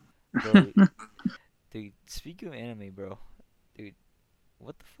lot. Bro, dude, speaking of anime, bro, dude,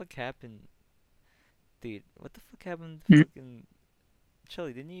 what the fuck happened? Dude, what the fuck happened to Hmm? fucking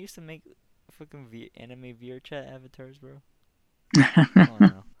Chelly? Didn't you used to make fucking anime VR chat avatars, bro? Come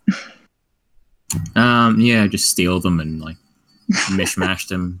on now. Yeah, just steal them and like mishmash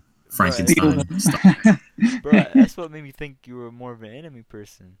them, Frankenstein Steal stuff. Bro, that's what made me think you were more of an anime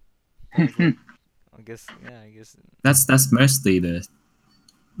person. I was like, I guess. That's mostly the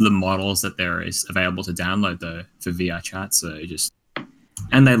models that there is available to download though for VR chat. So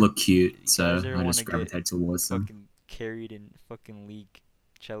and they look cute, so guys ever I wanna just get gravitate towards them. fucking carried in fucking League.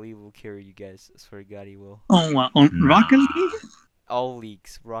 Chelly will carry you guys. I swear to God, he will. Oh, on Nah. Rocket League? All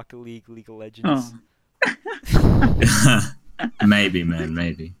leagues, Rocket League, League of Oh, Legends. Maybe, man,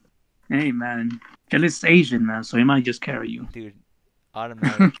 maybe. hey man, Shelly's Asian, man, so he might just carry you. Dude,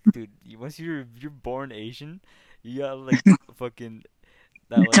 automatic. Dude, once you're born Asian, you got like fucking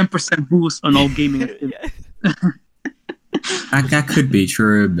that like 10% boost on all gaming activity. Yeah. That could be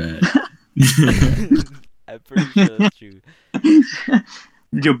true, but I'm pretty sure that's true.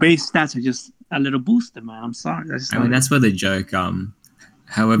 Your base stats are just a little boosted, man. I'm sorry. I mean that's where the joke.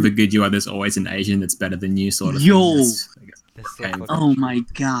 However good you are, there's always an Asian that's better than you, sort of. Yo. Thing. That's so Okay. fucking Oh true. my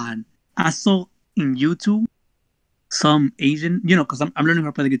god. I saw in YouTube some Asian, because I'm learning how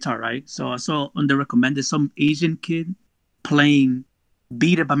to play the guitar, right? So I saw on the recommended some Asian kid playing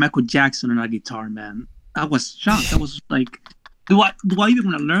Beat It by Michael Jackson on a guitar, man. I was shocked. I was like, do I even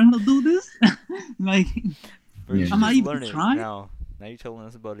want to learn how to do this? Like, Bro, you Yeah. should Am I just even learn it trying? now. Now you're telling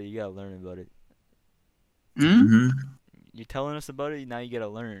us about it, you gotta learn about it. hmm? You're telling us about it, now you gotta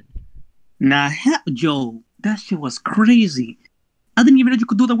learn. Nah, yo, that shit was crazy. I didn't even know you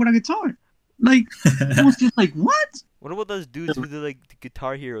could do that with a guitar. Like, I was just like, what? What about those dudes who do like the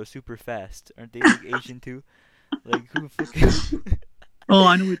Guitar Hero super fast? Aren't they like Asian too? Like who fucking Oh,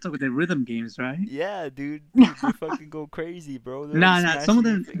 I know we're talking about the rhythm games, right? Yeah, dude, they fucking go crazy, bro. They're, like, Nah, some of smashing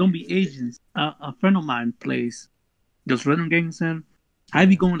them their don't be fingers. Asians. A friend of mine plays those rhythm games in, I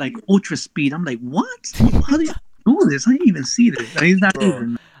be going like ultra speed. I'm like, what? How do you do this? How do you even see this? Like, it's not Bro,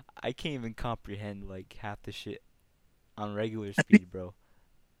 even. I can't even comprehend like half the shit on regular I think, speed, bro.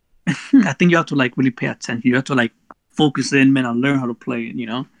 I think you have to like really pay attention. You have to like focus in, man, and learn how to play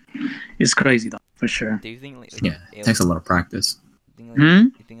it. It's crazy though, for sure. Do you think like Yeah, it takes a lot of practice. Hmm?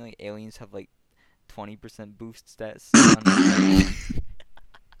 you think like aliens have like 20% boost stats on their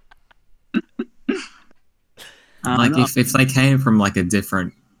I Like don't know. if they came from like a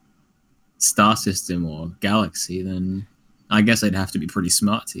different star system or galaxy, then I guess they'd have to be pretty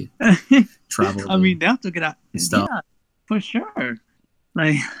smart to travel I mean, they have to get out. and stuff. Yeah, for sure.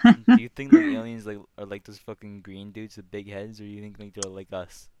 Like, Do you think like aliens like are like those fucking green dudes with big heads, or do you think like they're like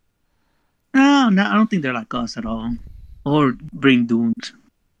us? no, I don't think they're like us at all. Or bring dudes.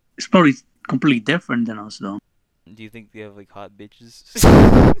 It's probably completely different than us, though. Do you think they have like hot bitches?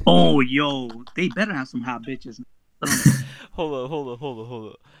 Oh, yo, they better have some hot bitches. hold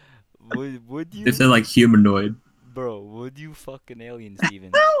on. Would you, If they're like humanoid, bro? Would you fuck an alien,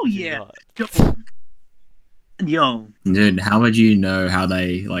 Steven? Oh If she's yeah, hot? yo, dude, how would you know how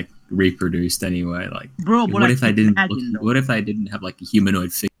they like reproduced anyway? Like, bro. But what like, if they didn't? imagine, though. What if they didn't have like a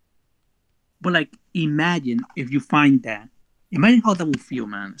humanoid figure? But like, imagine if you find that. Imagine how that would feel,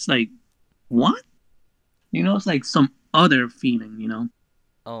 man. It's like, what? It's like some other feeling.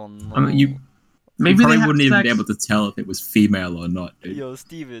 Oh no. I mean, you Maybe probably they have wouldn't even sex. be able to tell if it was female or not, dude. Yo,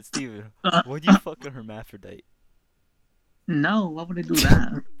 Steven, Uh, would you fuck a hermaphrodite? No, why would they do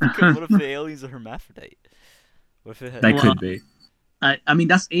that? Because what if the alien's a hermaphrodite? What if it had, They Well, could be. I mean,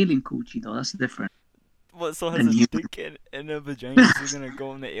 that's alien coochie though. That's different. what? So has And a you- dick and a vagina? Is gonna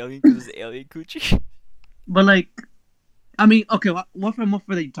go in the alien because it's alien coochie? But like, I mean, okay, what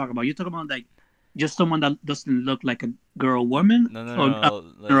further you talk about? You talk about like just someone that doesn't look like a girl, woman, No, or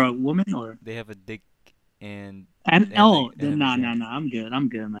like, or a woman, or they have a dick and and they then have nah, vagina. I'm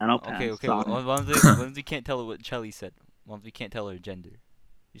good, man. I'll pass. Okay. Sorry. What if we can't tell her what Chelly said? What if we can't tell her gender?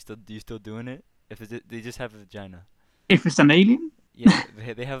 You still doing it? If they just have a vagina. If it's an alien, Yeah,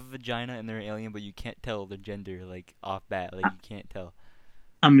 they have a vagina and they're an alien, but you can't tell their gender like off bat. Like you can't tell.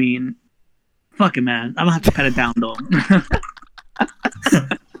 I mean, fuck it, man. I'm gonna have to cut it down though.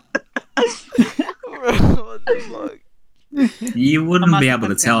 What the fuck? You wouldn't I'm be not able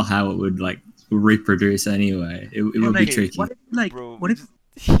to gonna- tell how it would like reproduce anyway. It would be Like, tricky. What if, like, Bro, what if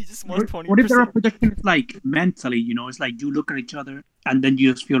he just wants 20%? what if the reproduction is like mentally? It's like you look at each other and then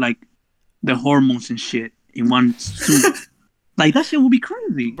you just feel like the hormones and shit in one soup. Like that shit would be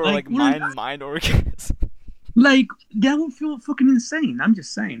crazy. Bro, like what is mind orgasm. that? Like that would feel fucking insane. I'm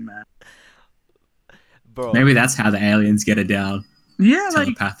just saying, man. Bro, Maybe that's how the aliens get it down Yeah, like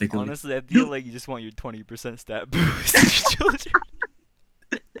telepathically. honestly, I feel like you just want your 20% stat boost. to your children.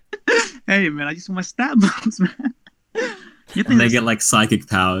 hey, man, I just want my stat bones, man. You And think they that's- get like psychic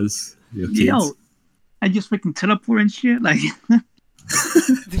powers. Your kids. yo? I just freaking teleport and shit. Like,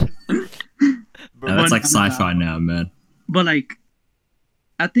 Bro, No, that's like But- sci-fi now, man. but like,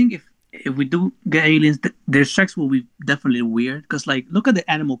 I think if we do get aliens, their sex will be definitely weird. Cause like, look at the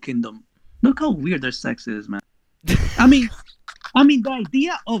animal kingdom. Look how weird their sex is, man. I mean, the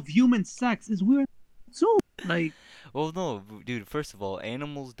idea of human sex is weird too. Like, well, no, dude. First of all,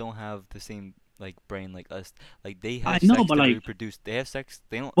 animals don't have the same like brain like us. Like they I have know, sex but, to like- reproduce. They have sex.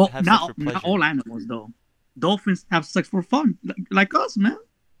 They don't well, have sex not for pleasure. not all animals though. Dolphins have sex for fun, like us, man.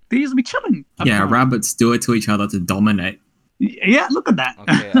 They used to be chilling. Yeah, rabbits do it to each other to dominate. Yeah, look at that.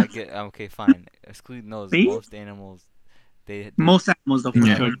 Okay, I get. Okay, fine. Excluding those, See? most animals, they Most animals, though, for they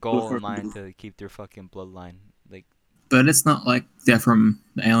Yeah. have sure. a goal go in for- mind to keep their fucking bloodline. Like, But it's not like they're from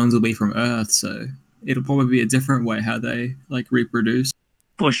the aliens will be from Earth, so it'll probably be a different way how they like reproduce.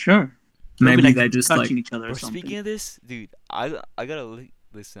 For sure. They'll be, Maybe like, they just touching like each other or bro, something. speaking of this, dude, I gotta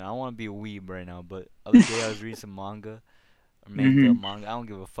listen. I don't want to be a weeb right now, but other day I was reading some manga, or manga. I don't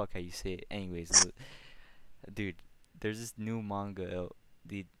give a fuck how you say it. Anyways, dude, there's this new manga out.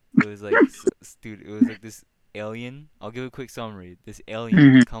 It was like, dude, it was like this alien. I'll give a quick summary. This alien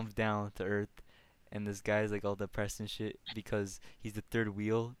Mhm. comes down to Earth, and this guy's like all depressed and shit because he's the third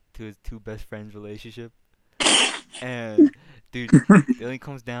wheel to his two best friends' relationship. And dude, the alien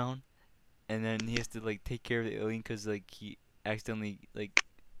comes down, and then he has to like take care of the alien because like he accidentally like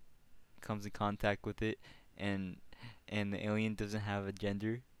comes in contact with it, and the alien doesn't have a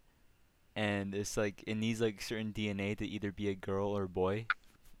gender, and it's like it needs like certain DNA to either be a girl or a boy,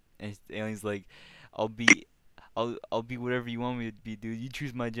 and the alien's like, I'll be whatever you want me to be, dude. You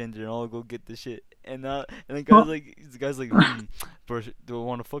choose my gender, and I'll go get the shit. And the guy's like, bro, do I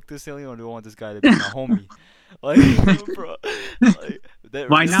want to fuck this alien or do I want this guy to be my homie? Like, bro, like that.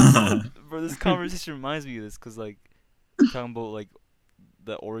 Why this- not? Bro, this conversation reminds me of this, cause like, talking about like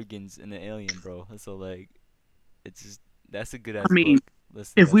the organs in the alien, bro. So like, it's just that's a good ass I mean, book.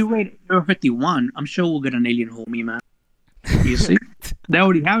 Listen, if we that's- rate Area 51, I'm sure we'll get an alien homie, man. You see? They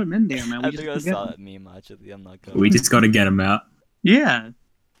already have him in there, man. We I just think I forget saw him. that meme actually. I'm not gonna. We just got to get him out. Yeah.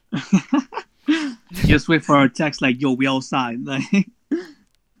 Just wait for our text like, yo, we outside. Like,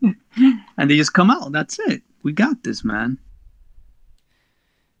 and they just come out. That's it. We got this, man.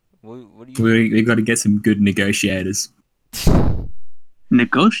 What do you? We got to get some good negotiators.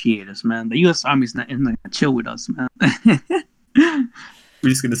 Negotiators, man. The U.S. Army's not gonna chill with us, man. We're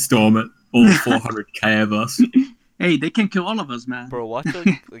just gonna storm it, all 400k of us. Hey, they can kill all of us, man. Bro, watch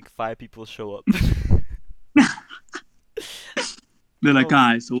like 5 people show up. They're like, Oh.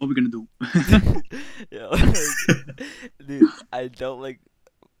 guys, so what are we gonna do? Yeah, like, dude, I don't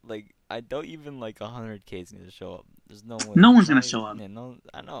I don't even like 100k is gonna show up. There's no way. No one's Not gonna even- show up. Yeah, no,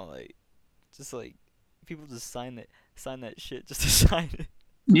 I know, like, just like people just sign that shit just to sign it,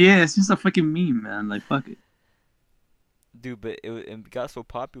 Yeah, it's just a fucking meme, man. Like, fuck it. dude. But it got so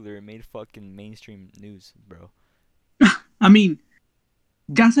popular, it made fucking mainstream news, bro. I mean,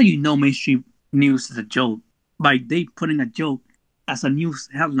 that's how you know mainstream news is a joke. By they putting a joke as a news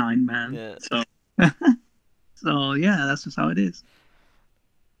headline, man. Yeah. So yeah, that's just how it is.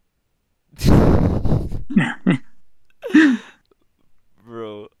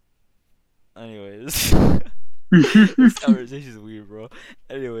 Bro. Anyways, this conversation is weird, bro.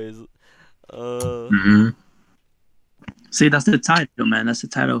 Anyways, Mhm. See, that's the title, man. That's the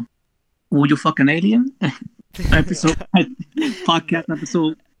title. Will you fuck an alien? Episode podcast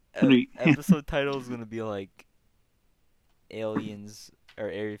episode 3. episode title is gonna be like Aliens or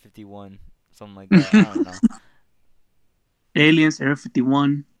Area 51, something like that. I don't know. Aliens, Area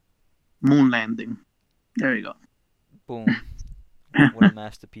 51, moon landing. There you go. Boom. What a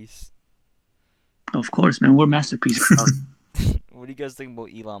masterpiece. Of course, man. We're masterpieces. What do you guys think about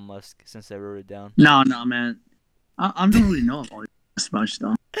Elon Musk since I wrote it down? No, man. I don't really know about it this much,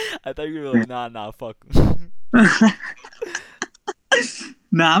 though. I thought you were like, nah, fuck.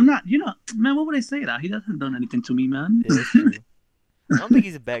 Nah, I'm not. You know, man, what would I say that? He hasn't done anything to me, man. Yeah, that's true. I don't think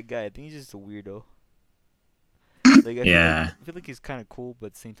he's a bad guy. I think he's just a weirdo. Like, Yeah. I feel like he's kind of cool, but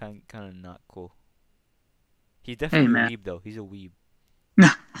at the same time, kind of not cool. He's definitely a man. weeb, though. He's a weeb.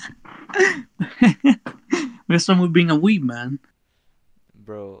 Where's wrong with being a weeb, man?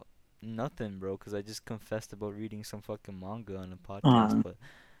 Bro, nothing, bro, because I just confessed about reading some fucking manga on a podcast, but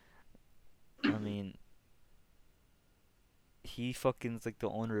I mean, he fucking is like the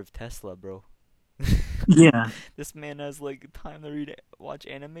owner of Tesla, bro. Yeah. This man has like time to watch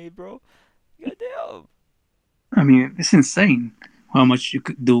anime, bro. Goddamn. I mean, it's insane how much you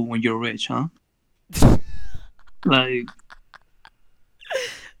could do when you're rich, huh? Like,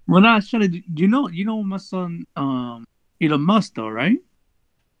 well, actually, you know my son, Elon Musk, though, right?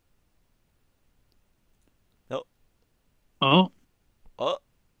 No. Oh, Oh,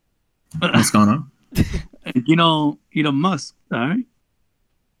 What's going on? you know Elon Musk, all right?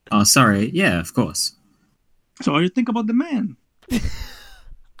 Oh, sorry. Yeah, of course. So what do you think about the man?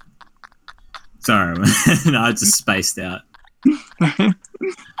 Sorry, man. I just spaced out.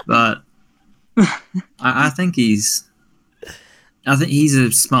 But I think he's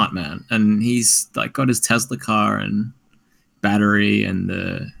a smart man, and he's like got his Tesla car and battery and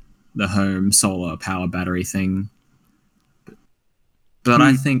the home solar power battery thing. But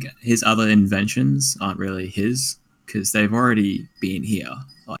I think his other inventions aren't really his because they've already been here.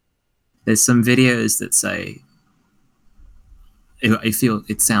 Like, there's some videos that say, I feel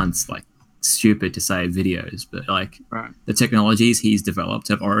it sounds like stupid to say videos, but like Right. the technologies he's developed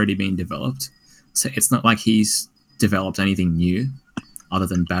have already been developed. So it's not like he's developed anything new other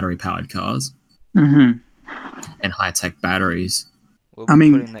than battery powered cars Mm-hmm. and high tech batteries. we'll I be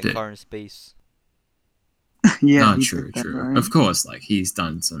mean- putting that car in space. Yeah. No, he true, did that, true. right? Of course, like he's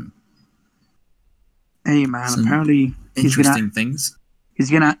done some Hey, man. Some Apparently, he's interesting things.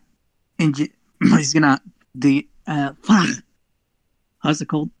 gonna how's it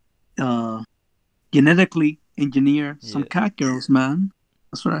called? Genetically engineer some Yeah. cat girls, man.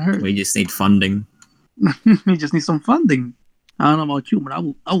 That's what I heard. We just need funding. We just need some funding. I don't know about you, but I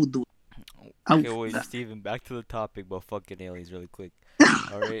would do it. I Okay, would wait, do that. Steven, back to the topic about fucking aliens really quick.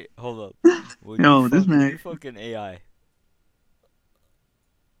 Alright, hold up. Would Yo, you this would man- you fucking AI?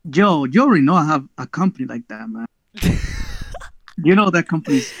 Joe, you already know I have a company like that, man. You know that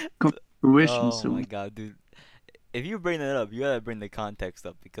company's fruition Oh soon. my god, dude. If you bring that up, you gotta bring the context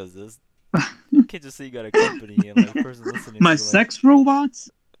up because this you can't just say you got a company and like the person listening. My be like, sex robots?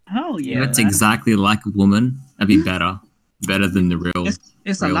 Hell yeah. Yeah. That's man. exactly like a woman. That'd be better. Better than the real.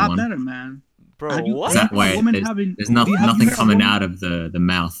 It's a real lot one. better, man. Bro, have you what? heard That a way, woman there's, having? there's have you nothing heard a coming woman- out of the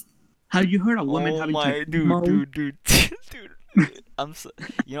mouth. Have you heard a woman Oh having my, to dude. Dude, I'm so,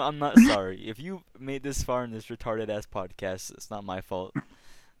 I'm not sorry. If you made this far in this retarded ass podcast, it's not my fault.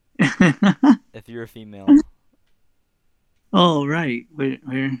 If you're a female, Oh right, we're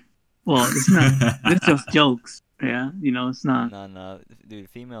well. It's not. It's just jokes. Yeah, it's not. no, dude,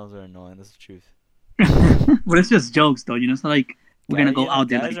 females are annoying. That's the truth. But it's just jokes, though. It's not like we're gonna go out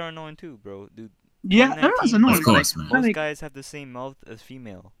there. Guys Like, are annoying too, bro. Dude, yeah, that's annoying. Of course, man. most like, guys have the same mouth as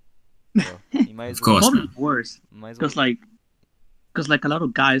female. Bro. You might as Of course, well. probably man. worse. Might as well. Because like a lot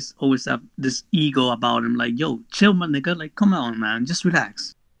of guys always have this ego about them. Like, yo, chill, my nigga. Like, come on, man, just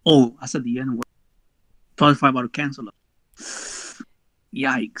relax. Oh, I said the N word. Probably about to cancel it.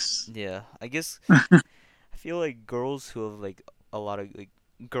 Yikes. Yeah, I guess I feel like girls who have like a lot of like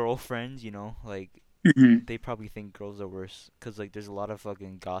girlfriends, like Mhm. they probably think girls are worse because like there's a lot of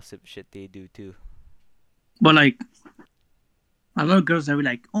fucking gossip shit they do too. But like, a lot of girls are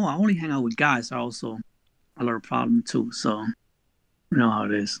like, oh, I only hang out with guys. Are also a lot of problem too. So, you know how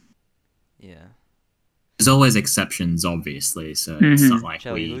it is. Yeah. There's always exceptions, obviously. So it's Mhm. not like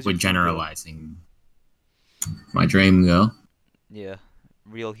Shelly, who's we're your dream girl? generalizing. My dream girl. Yeah.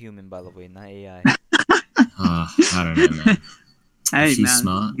 Real human, by the way, not AI. I don't know, man. Hey, If she's man,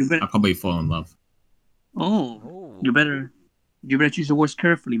 smart, you better. I'll probably fall in love. Oh, Oh. you better choose your words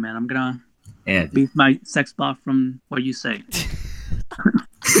carefully, man. I'm gonna Yeah. beat my sex bot from what you say.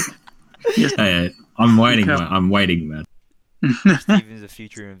 Yes. Hey, I'm waiting, Okay. man. I'm waiting, man. Steven's a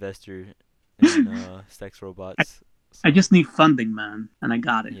future investor in sex robots. I just need funding, man, and I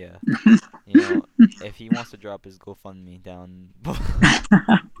got it. Yeah. If he wants to drop his GoFundMe down.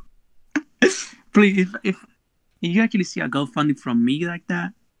 Please, if you actually see a GoFundMe from me like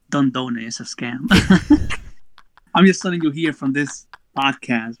that, don't donate. It's a scam. I'm just telling you here from this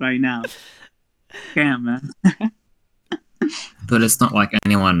podcast right now. Scam, man. But it's not like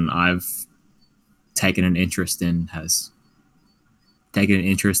anyone I've taken an interest in has taken an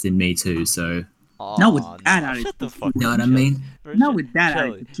interest in me too. So Not with Aw, that no, attitude. Shut the fuck you know up, what I Shelly. mean? Bro, Not shut- with that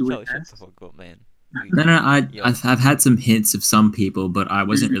Shelly, attitude, Shelly, shut ass. the fuck up, man. No, Yo. I've had some hints of some people, but I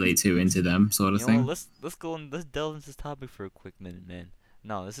wasn't really too into them, sort of You know, thing. let's go and let's delve into this topic for a quick minute, man.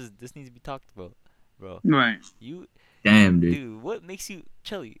 No, this needs to be talked about, bro. Right. You, Damn, dude. dude, what makes you,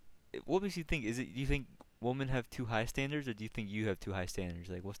 Chelly? What makes you think? Do you think women have too high standards, or do you think you have too high standards?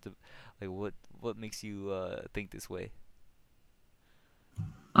 Like, what makes you think this way?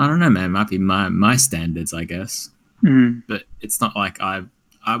 I don't know, man. It might be my standards, I guess. Mm. But it's not like I'm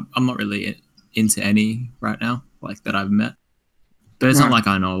not really into any right now, like that I've met. But it's not Right. like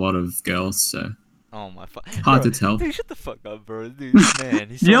I know a lot of girls, so Oh my fuck. hard to tell. Dude, shut the fuck up, bro. Dude, this man,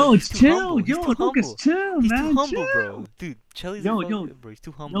 he's Yo, he's too chill. humble. He's Yo, too Lucas, humble. chill, He's man. too humble, chill. bro. Dude, Chelly's Yo, a yo. fucking, bro. He's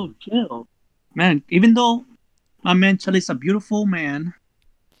too humble. Yo, chill. Man, even though my man Charlie's a beautiful man,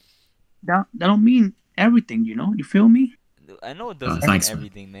 that don't mean everything, you feel me? I know it doesn't thanks, mean man.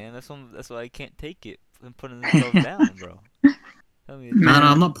 everything, man. That's why I can't take it and putting myself down, bro. Tell me the No, truth.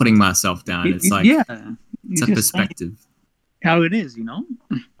 I'm not putting myself down. It's like yeah, it's a just saying perspective. how it is,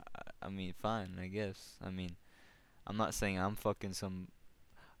 I mean, fine, I guess. I mean, I'm not saying I'm fucking some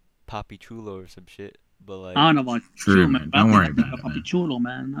Papi Chulo or some shit, but like, I don't know about True, you, man. but I Don't think worry I think about it, Papi man. Chulo,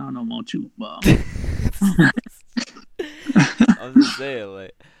 man. I don't know about you, but I was just saying,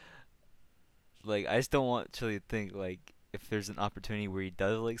 like I just don't want Chili to think like if there's an opportunity where he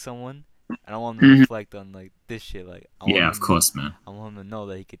does like someone, I don't want him to Mhm. reflect on like this shit. Like, I want Yeah, him of course, man. I want him to know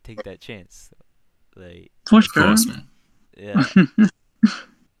that he could take that chance. Like, for Of sure. course, man. yeah,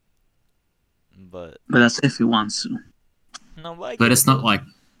 but But that's if he wants to. no, but, I But get it's it, not though.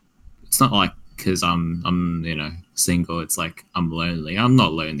 like because I'm single. It's like I'm lonely. I'm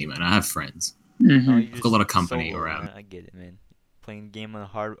not lonely, man. I have friends. No, Mhm. you're I've got a lot of just company solo, around. man. I get it, man. Playing the game on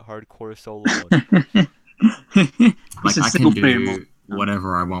hardcore solo mode. Like It's a I can single player do mode.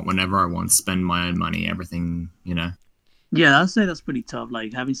 whatever I want, whenever I want. Spend my own money, everything. Yeah, I'd say that's pretty tough.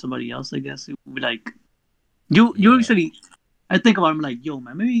 Like having somebody else, I guess it would be like you Yeah. usually. I think about it, I'm like, yo,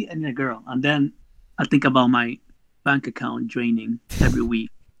 man, maybe I need a girl, and then I think about my bank account draining every week.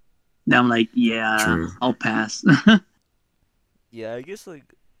 Then I'm like, yeah, True. I'll pass. Yeah, I guess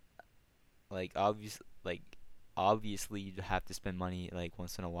like obviously you'd have to spend money like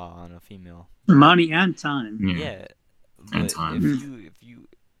once in a while on a female. Money and time. Yeah, And but time. if you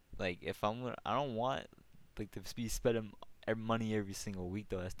like if I don't want like to be spending money every single week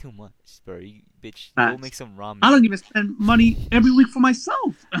though. That's too much, bro. You bitch, go Facts. make some ramen. I don't even spend money every week for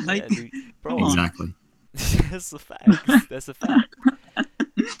myself. Yeah, Like, dude, bro. Come on. Exactly. That's a fact. That's a fact.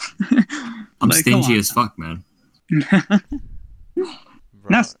 I'm Like, come stingy on. as fuck, man. Bro,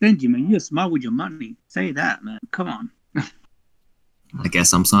 Not stingy, man. You're smart with your money. Say that, man. Come on. I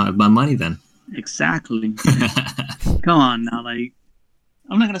guess I'm smart with my money then. Exactly. Come on now, like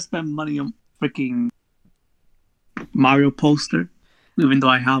I'm not gonna spend money on freaking Mario poster, even though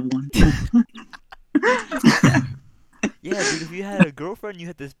I have one. Yeah, dude. If you had a girlfriend, you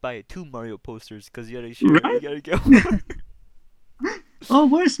had to buy 2 Mario posters because you gotta share. Right? You gotta get one. Oh,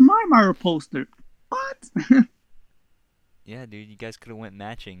 where's my Mario poster? What? Yeah, dude. You guys could have went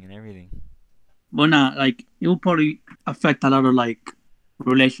matching and everything. But not like it will probably affect a lot of like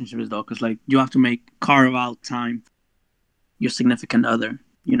relationships though, because like you have to carve out time for your significant other.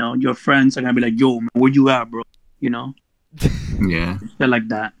 You know, your friends are gonna be like, "Yo, man, where you at, bro?" You know, Yeah. shit like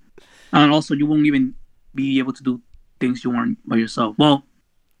that. And also, you won't even be able to do things you want by yourself. Well,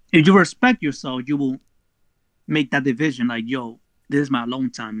 if you respect yourself, you will make that division. Like, "Yo, this is my alone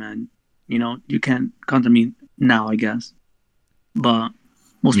time, man. You know, you can't come to me now, I guess." But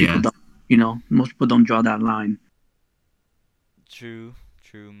most people Yeah. don't. You know, most people don't draw that line. True,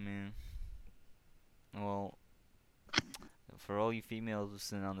 man. Well, for all you females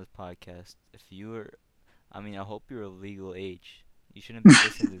listening on this podcast, if you are, I mean, I hope you're of legal age. You shouldn't be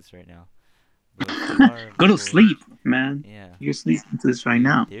listening to this right now. But if you are of Go to legal sleep, man. age, yeah. You're sleeping to this right Dude,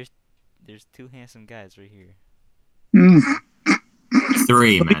 now. there's 2 handsome guys right here. Mm,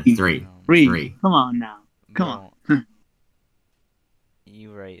 3, man. Three. 3. Three. 3. Come on now. Come Bro, on.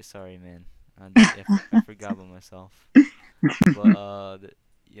 you right. Sorry, man. I forgot about myself. But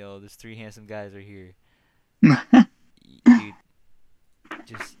there's 3 handsome guys right here. Dude,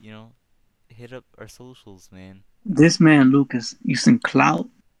 just hit up our socials, man. This man, Lucas, using clout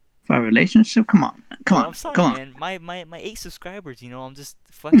for a relationship? Come on. Man. Come Bro, on. I'm sorry, Come on. man. My 8 subscribers. I'm just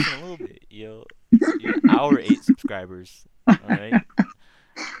flexing a little bit. Our 8 subscribers. All right.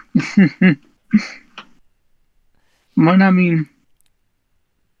 But I mean,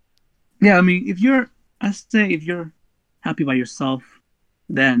 yeah, I mean, if you're happy by yourself,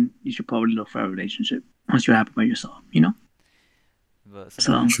 then you should probably look for a relationship once you're happy by yourself, you know? But So-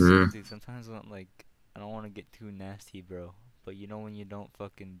 sometimes, True. dude, sometimes I don't want to get too nasty, bro. But when you don't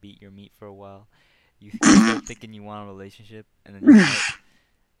fucking beat your meat for a while, you start thinking you want a relationship, and then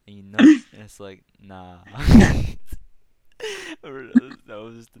you nut, and it's like, nah. That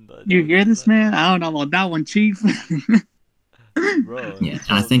was just You hear this, man? I don't know about that one, Chief. Bro. Yeah. you I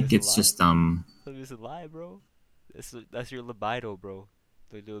told me think it's a it's lie? just Told me it's a lie, bro. That's your libido, bro.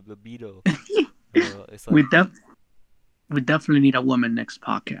 The libido. It's like, we definitely need a woman next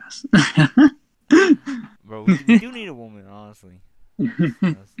podcast. bro, we do need a woman, honestly.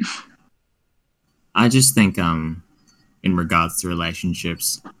 Yes. I just think in regards to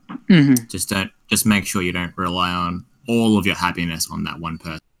relationships, Mhm. just make sure you don't rely on all of your happiness on that one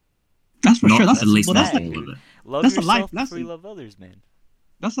person. That's for Not sure. That's at least well, not that's all like, of it. Love That's a life yourself before you lesson. love others, man.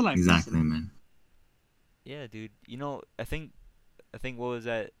 that's a life Exactly, lesson. man. Yeah, dude. I think what was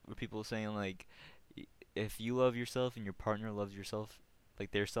that? Were people saying like, if you love yourself and your partner loves yourself,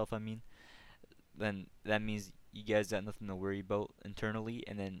 like their self, I mean, then that means you guys got nothing to worry about internally,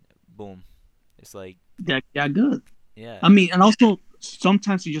 and then boom, it's like, Yeah, good. yeah, I mean, and also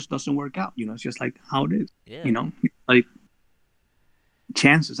sometimes it just doesn't work out. You know, it's just like how it is. yeah, You know, like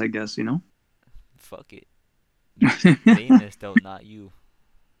chances, I guess. You know, fuck it. They missed out, not you.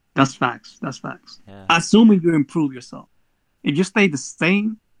 that's facts. That's facts. Yeah. Assuming you improve yourself. If you stay the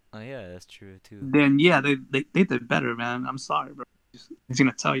same, Oh yeah, that's true too. then yeah, they did better, man. I'm sorry, bro. He's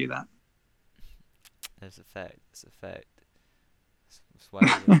gonna tell you that. That's a fact. That's a fact. That's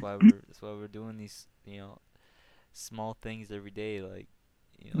why we're doing these, small things every day, like,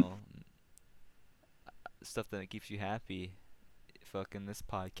 stuff that keeps you happy. Fucking this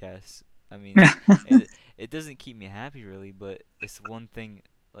podcast. I mean, it doesn't keep me happy really, but it's one thing,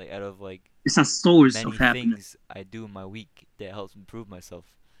 like, out of like It's a source many of happiness. things I do in my week that helps improve myself.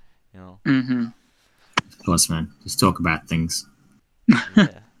 Mm-hmm. Of course, man. Just talk about things.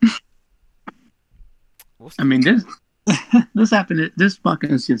 Yeah. I mean, this happened. This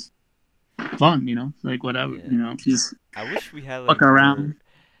fucking is just fun, you know. It's like whatever, Yeah. you know. Just I wish we had like fuck around.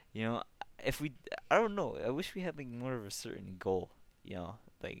 more, if we, I don't know. I wish we had like more of a certain goal.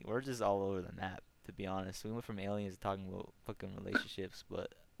 Like we're just all over the map. To be honest, we went from aliens to talking about fucking relationships,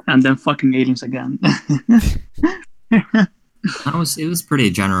 but And then fucking aliens again. It was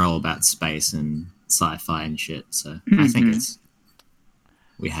pretty general about space and sci-fi and shit. So I think Mhm.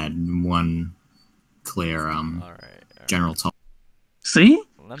 we had one clear all right. general topic. See,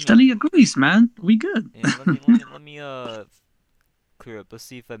 Let me, Shelly agrees, man. We good. yeah, let me clear up. Let's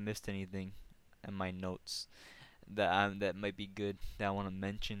see if I missed anything in my notes that might be good that I want to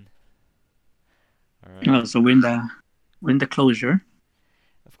mention. All right. So we're in the closure.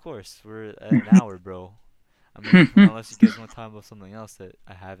 Of course, we're at an hour, bro. I mean, unless you guys want to talk about something else that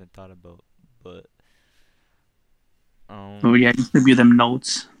I haven't thought about, but So yeah, distribute them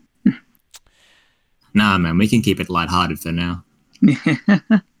notes. Nah, man, we can keep it lighthearted for now.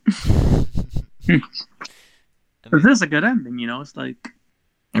 I mean, This is a good ending, you know. It's like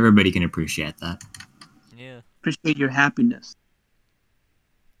Everybody can appreciate that. yeah. appreciate your happiness.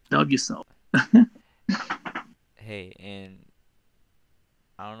 Love yourself. Hey, and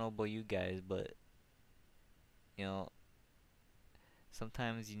I don't know about you guys, but you know,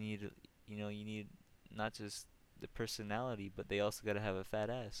 sometimes you need not just the personality, but they also gotta have a fat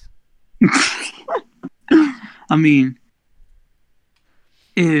ass. I mean,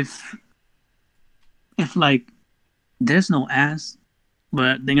 if like there's no ass,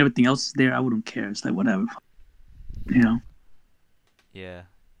 but then everything else is there, I wouldn't care. It's like whatever, you know. Yeah.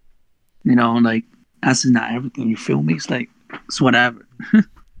 You know, like ass is not everything. You feel me? It's like it's whatever.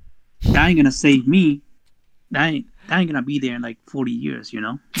 That ain't gonna save me. That ain't gonna be there in like 40 years. You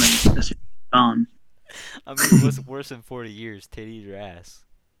know, like that's gone. I mean, what's worse than 40 years, titties or ass?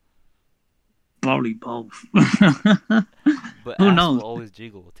 Probably both. But Who ass knows? will always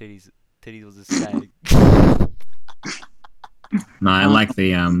jiggle. Titties will just sag. No, I like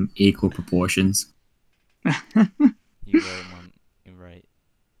the equal proportions. You're right, Mom. You're right.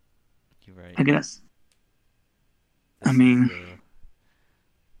 You're right. I guess. I This mean,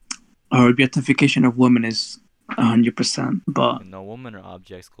 is, our objectification of women is 100%. But no, women or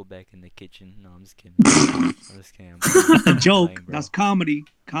objects go back in the kitchen. No, I'm just kidding. I'm just kidding. that's a I'm joke. playing, bro. That's comedy.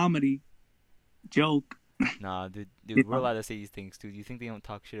 Comedy. Joke. Nah, dude, Yeah. we're allowed to say these things, dude. You think they don't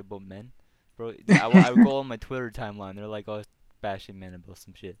talk shit about men, bro? I would go on my Twitter timeline. They're like, oh, bashing men about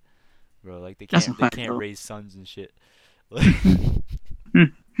some shit, bro. Like That's a they fact, can't though. raise sons and shit. Like,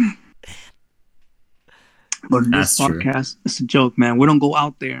 But in That's this true. podcast, it's a joke, man. We don't go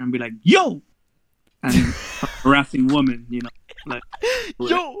out there and be like, yo! And harassing women, you know. Like,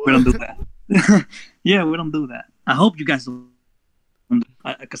 yo, we don't do that. Yeah, we don't do that. I hope you guys don't.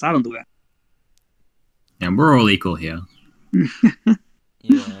 Because I don't do that. And we're all equal here. yeah.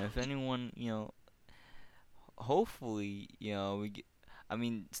 If anyone, hopefully, we get. I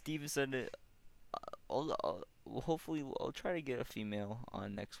mean, Steven said it. Hopefully, I'll try to get a female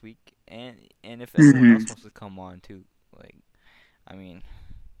on next week, and if anyone else wants to come on too, like, I mean,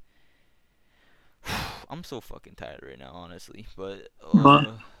 I'm so fucking tired right now, honestly. But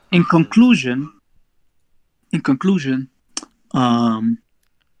in conclusion, do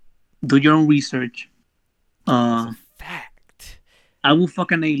your own research. that's a fact. I will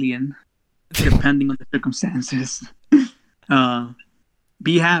fuck an alien, depending on the circumstances.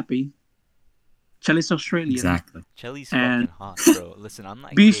 Be happy. Chelly's Australian. Exactly. Chelly's And- fucking hot, bro. Listen, I'm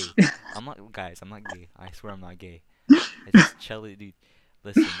not Be gay. I'm not, guys. I'm not gay. I swear I'm not gay. It's just Chelly, dude.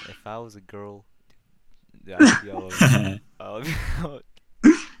 Listen, if I was a girl, dude, I'd be all over. I'll be out.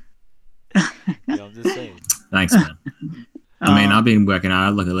 Yeah, I'm just saying. Thanks, man. I mean, I've been working out. I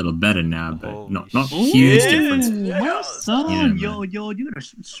look a little better now, but Holy not shit. huge difference. My son, Yeah, man. yo, you better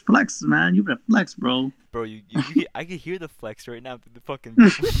flex, man. You better flex, bro. Bro, I can hear the flex right now through the fucking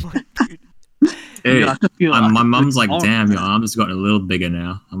dude. Hey, I can feel- I my can mom's feel like, hard, damn, man. your arms gotten a little bigger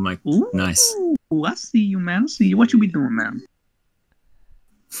now. I'm like, Ooh, nice. I see you, man. I see you. What you be doing, man?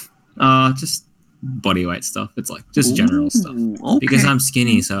 Just body weight stuff. It's like just general stuff. Okay. Because I'm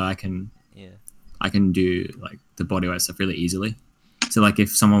skinny, so I can Yeah. do like the body weight stuff really easily. So like if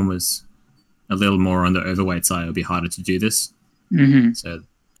someone was a little more on the overweight side, it would be harder to do this. Mm-hmm. So,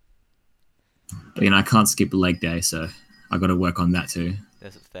 but, I can't skip leg day, so I got to work on that too.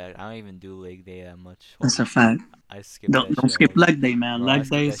 That's a fact. I don't even do leg day that much. That's a fact. I skip Don't that shit skip all- leg day, man. bro, I Leg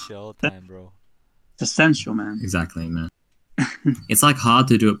skip day that is shit all the time, bro. essential, man. Exactly, man. It's like hard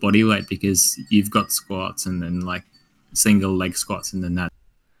to do at body weight because you've got squats and then like single leg squats and then that.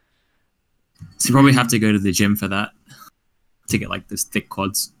 So you probably have to go to the gym for that to get like this thick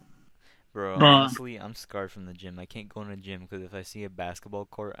quads. Bro, But- honestly, I'm scarred from the gym. I can't go in the gym because if I see a basketball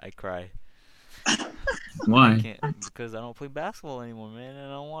court, I cry. I Why? can't because I don't play basketball anymore, man, and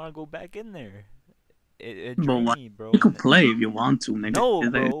I don't want to go back in there. It But drains why- me, bro. You can play if you want to, nigga. No,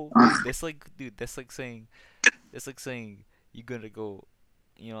 It's like- bro. That's like, dude. That's like saying you're gonna go.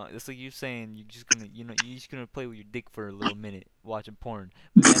 It's like you saying you're just gonna, you're just gonna play with your dick for a little minute, watching porn.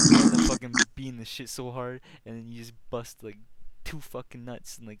 But then you end up fucking beating the shit so hard, and then you just bust like 2 fucking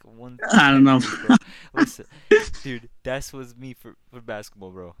nuts in like one. I don't know. 10 minutes, bro. Listen, dude, that's was me for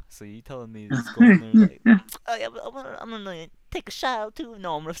basketball, bro. So you telling me just go in there like, oh yeah, I'm gonna take a shot too?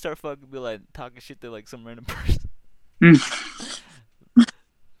 No, I'm gonna start fucking be like talking shit to like some random person.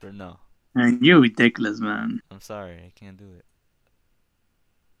 But no, Man, you're ridiculous, man. I'm sorry, I can't do it.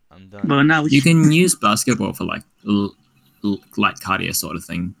 I'm done. But now You can use basketball for like light cardio sort of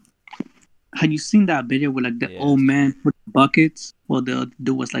thing. have you seen that video where like the Yeah. old man put buckets while the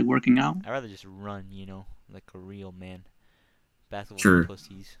dude was like working out? I'd rather just run, like a real man. Basketball Sure.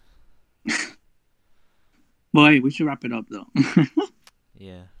 pussies. But hey, we should wrap it up though.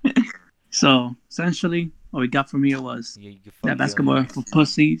 Yeah. So essentially, what we got from here was You can fuck that the basketball aliens. for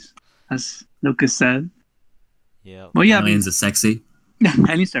pussies, as Lucas said. Yeah. But yeah, I mean, Aliens are sexy.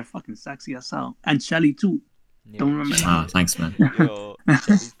 aliens are fucking sexy as hell, and Shelly too. Yeah. Don't remember that. Ah, thanks, man. Yo,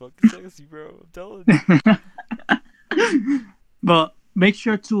 Shelly's fucking sexy, bro. I'm telling you. But make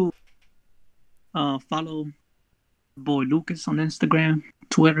sure to follow boy Lucas on Instagram,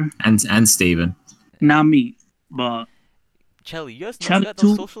 Twitter. And Steven. Not me, but Chelly, you guys know you Shelly got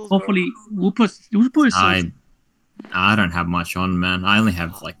those too. socials, bro? Hopefully, we'll put his social- I don't have much on, man. I only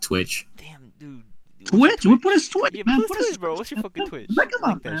have like Twitch. Damn, dude. Twitch. We'll put his Twitch, Yeah, man. put his Twitch, bro. What's your fucking Twitch? Link him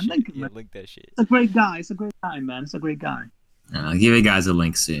up, that man. shit. Link him, Yeah, man. link that shit. It's a great guy. It's a great guy, man. It's a great guy. I'll give you guys a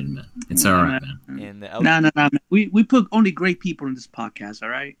link soon, man. It's all right, man. And the Nah, man. We put only great people in this podcast. All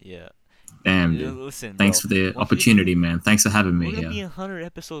right. Yeah. Damn, Yeah, dude. listen, Thanks bro. for the Once we- opportunity, man. Thanks for having me We're gonna be here. in 100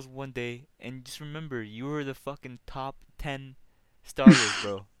 episodes one day, and just remember, you were the fucking top 10 starters,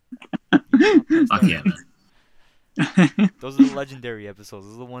 bro. Fuck yeah, man. Those are the legendary episodes.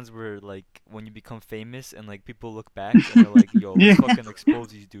 Those are the ones where, like, when you become famous and, like, people look back and they're like, yo, Yeah. let's fucking expose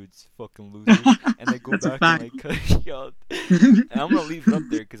these dudes, fucking losers. And they go That's a back and, like, yo. And I'm gonna leave it up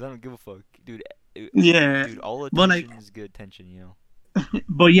there because I don't give a fuck. Dude, Yeah. dude, all But, attention like- is good attention,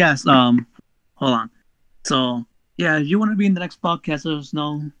 But yes, hold on. So yeah, if you want to be in the next podcast, let us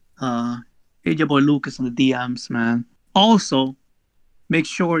know. Hit your boy Lucas on the DMs, man. Also, make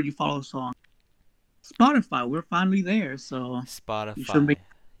sure you follow us on Spotify. We're finally there, so Spotify. should make-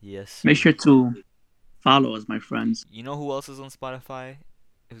 Yes. make sir. sure to follow us, my friends. You know who else is on Spotify?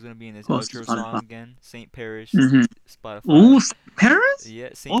 Who's gonna be in this Who else outro is on song Spotify? again? Saint Parish. Mhm. Spotify. Ooh, Paris? Yeah,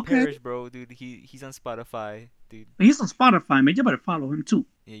 Saint Okay. Parish, bro, dude. He's on Spotify, dude. He's on Spotify, man. You better follow him too.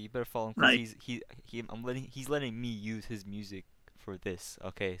 Yeah, you better follow him because Like- he's letting me use his music for this.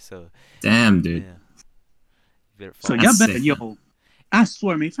 Okay, so Damn, yeah, dude. you better So follow. y'all That's better, sick, yo. I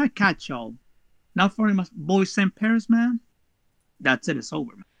swear, man. If I catch y'all, not for my boy St. Paris, man, that's it. It's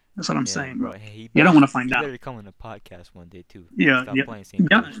over, man. That's what I'm Yeah, saying, bro. Hey, You don't wanna find he out. better come on the podcast one day too. Yeah, Stop yeah. playing Saint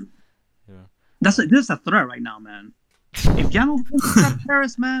Yeah. Parish. Yeah. This is a threat right now, man. If y'all don't think St.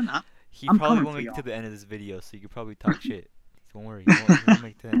 Paris, man, He I'm probably coming won't for make it to y'all. the end of this video, so you could probably talk shit. Don't worry, he won't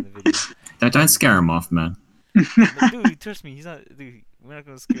make it to the end of the video. Don't scare him off, man. But dude, trust me, he's not. Dude, we're not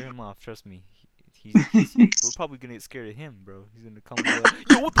gonna scare him off. Trust me. We're probably gonna get scared of him, bro. He's gonna come and be like,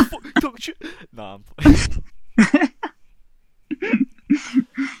 yo, what the fuck? You talking shit? Nah, I'm playing.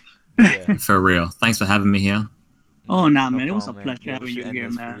 Yeah. For real. Thanks for having me here. Oh, nah, No man. It was a problem, pleasure Yeah, we having should you end here,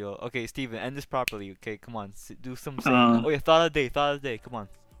 this for man. real. Okay, Steven, end this properly. Okay, come on. Do some Uh, saying. Oh, yeah, thought of the day. Thought of the day. Come on.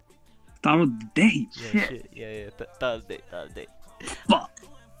 Start with the day. Yeah, Shit. shit. Yeah. Thought of the day. Thought of the day. Fuck.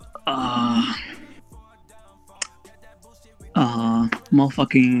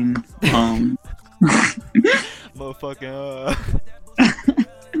 Motherfucking, Motherfucking.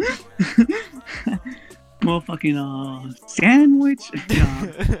 motherfucking, sandwich.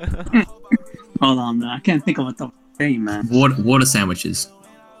 Hold on, man. I can't think of a top day, man. Water sandwiches.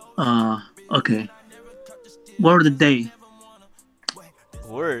 Okay. Word of the day.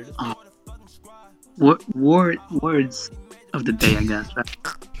 Word. Words of the day, I guess, right?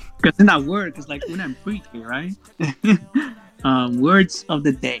 Because in that word, because like we're not free here, right? Words of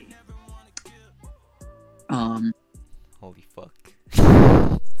the day. Holy fuck.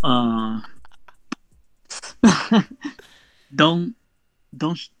 Don't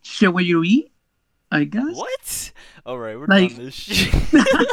shit what you eat, I guess. What? Alright, we're Like- done this shit.